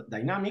scalar field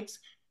dynamics,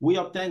 we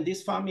obtain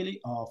this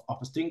family of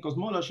string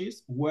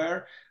cosmologies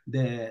where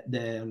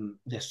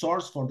the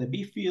source for the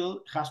B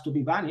field has to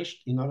be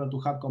vanished in order to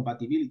have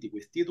compatibility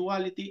with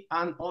T-duality,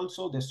 and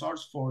also the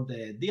source for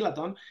the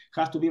dilaton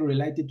has to be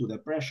related to the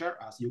pressure,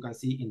 as you can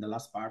see in the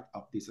last part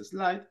of this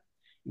slide.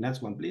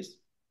 Next one, please.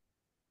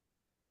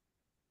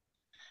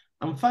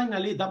 And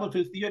finally, double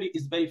field theory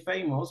is very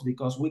famous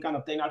because we can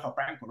obtain alpha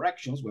prime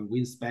corrections when we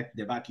inspect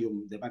the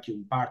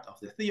vacuum part of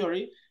the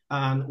theory.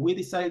 And we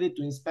decided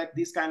to inspect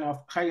this kind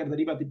of higher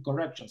derivative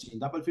corrections in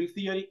double field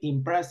theory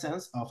in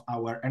presence of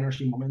our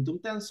energy momentum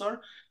tensor.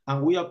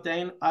 And we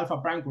obtain alpha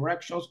prime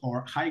corrections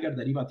or higher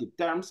derivative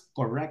terms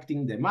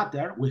correcting the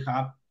matter. We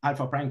have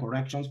alpha prime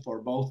corrections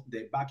for both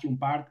the vacuum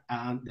part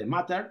and the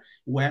matter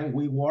when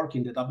we work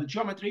in the double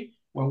geometry.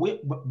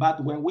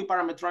 But when we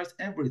parameterize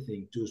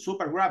everything to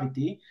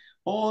supergravity,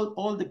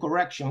 all the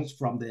corrections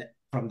from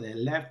the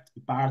left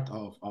part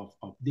of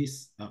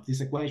this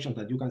equation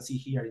that you can see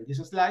here in this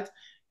slide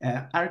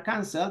are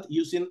cancelled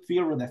using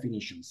field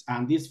redefinitions.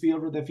 And these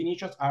field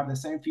redefinitions are the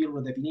same field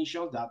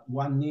redefinitions that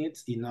one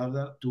needs in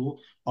order to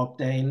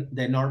obtain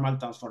the normal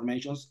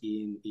transformations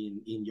in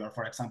your,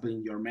 for example,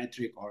 in your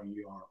metric or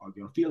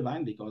your field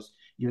line, because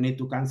you need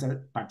to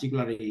cancel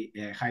particularly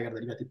higher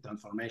derivative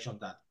transformation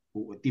that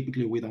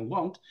typically we don't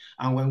want.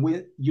 And when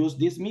we use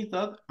this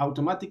method,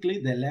 automatically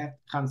the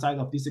left-hand side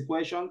of this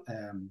equation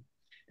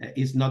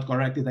is not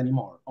corrected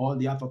anymore. All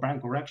the alpha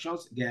prime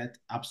corrections get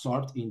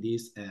absorbed in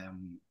this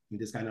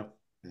kind of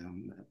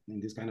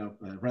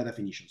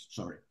redefinitions.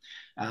 Sorry.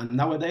 And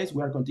nowadays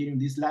we are continuing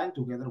this line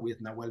together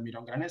with Nahuel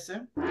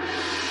Mirón-Granese,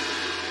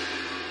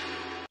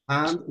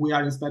 and we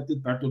are inspecting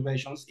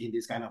perturbations in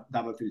this kind of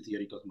double field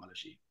theory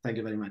cosmology. Thank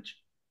you very much.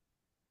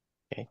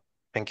 Okay,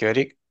 thank you,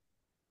 Eric.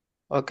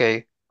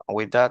 Okay,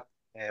 with that,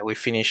 we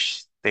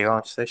finish the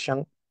Gong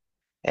session.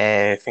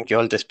 Thank you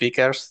all the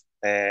speakers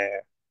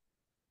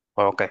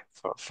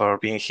for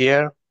being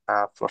here,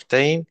 for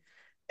staying.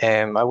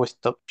 I will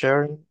stop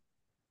sharing.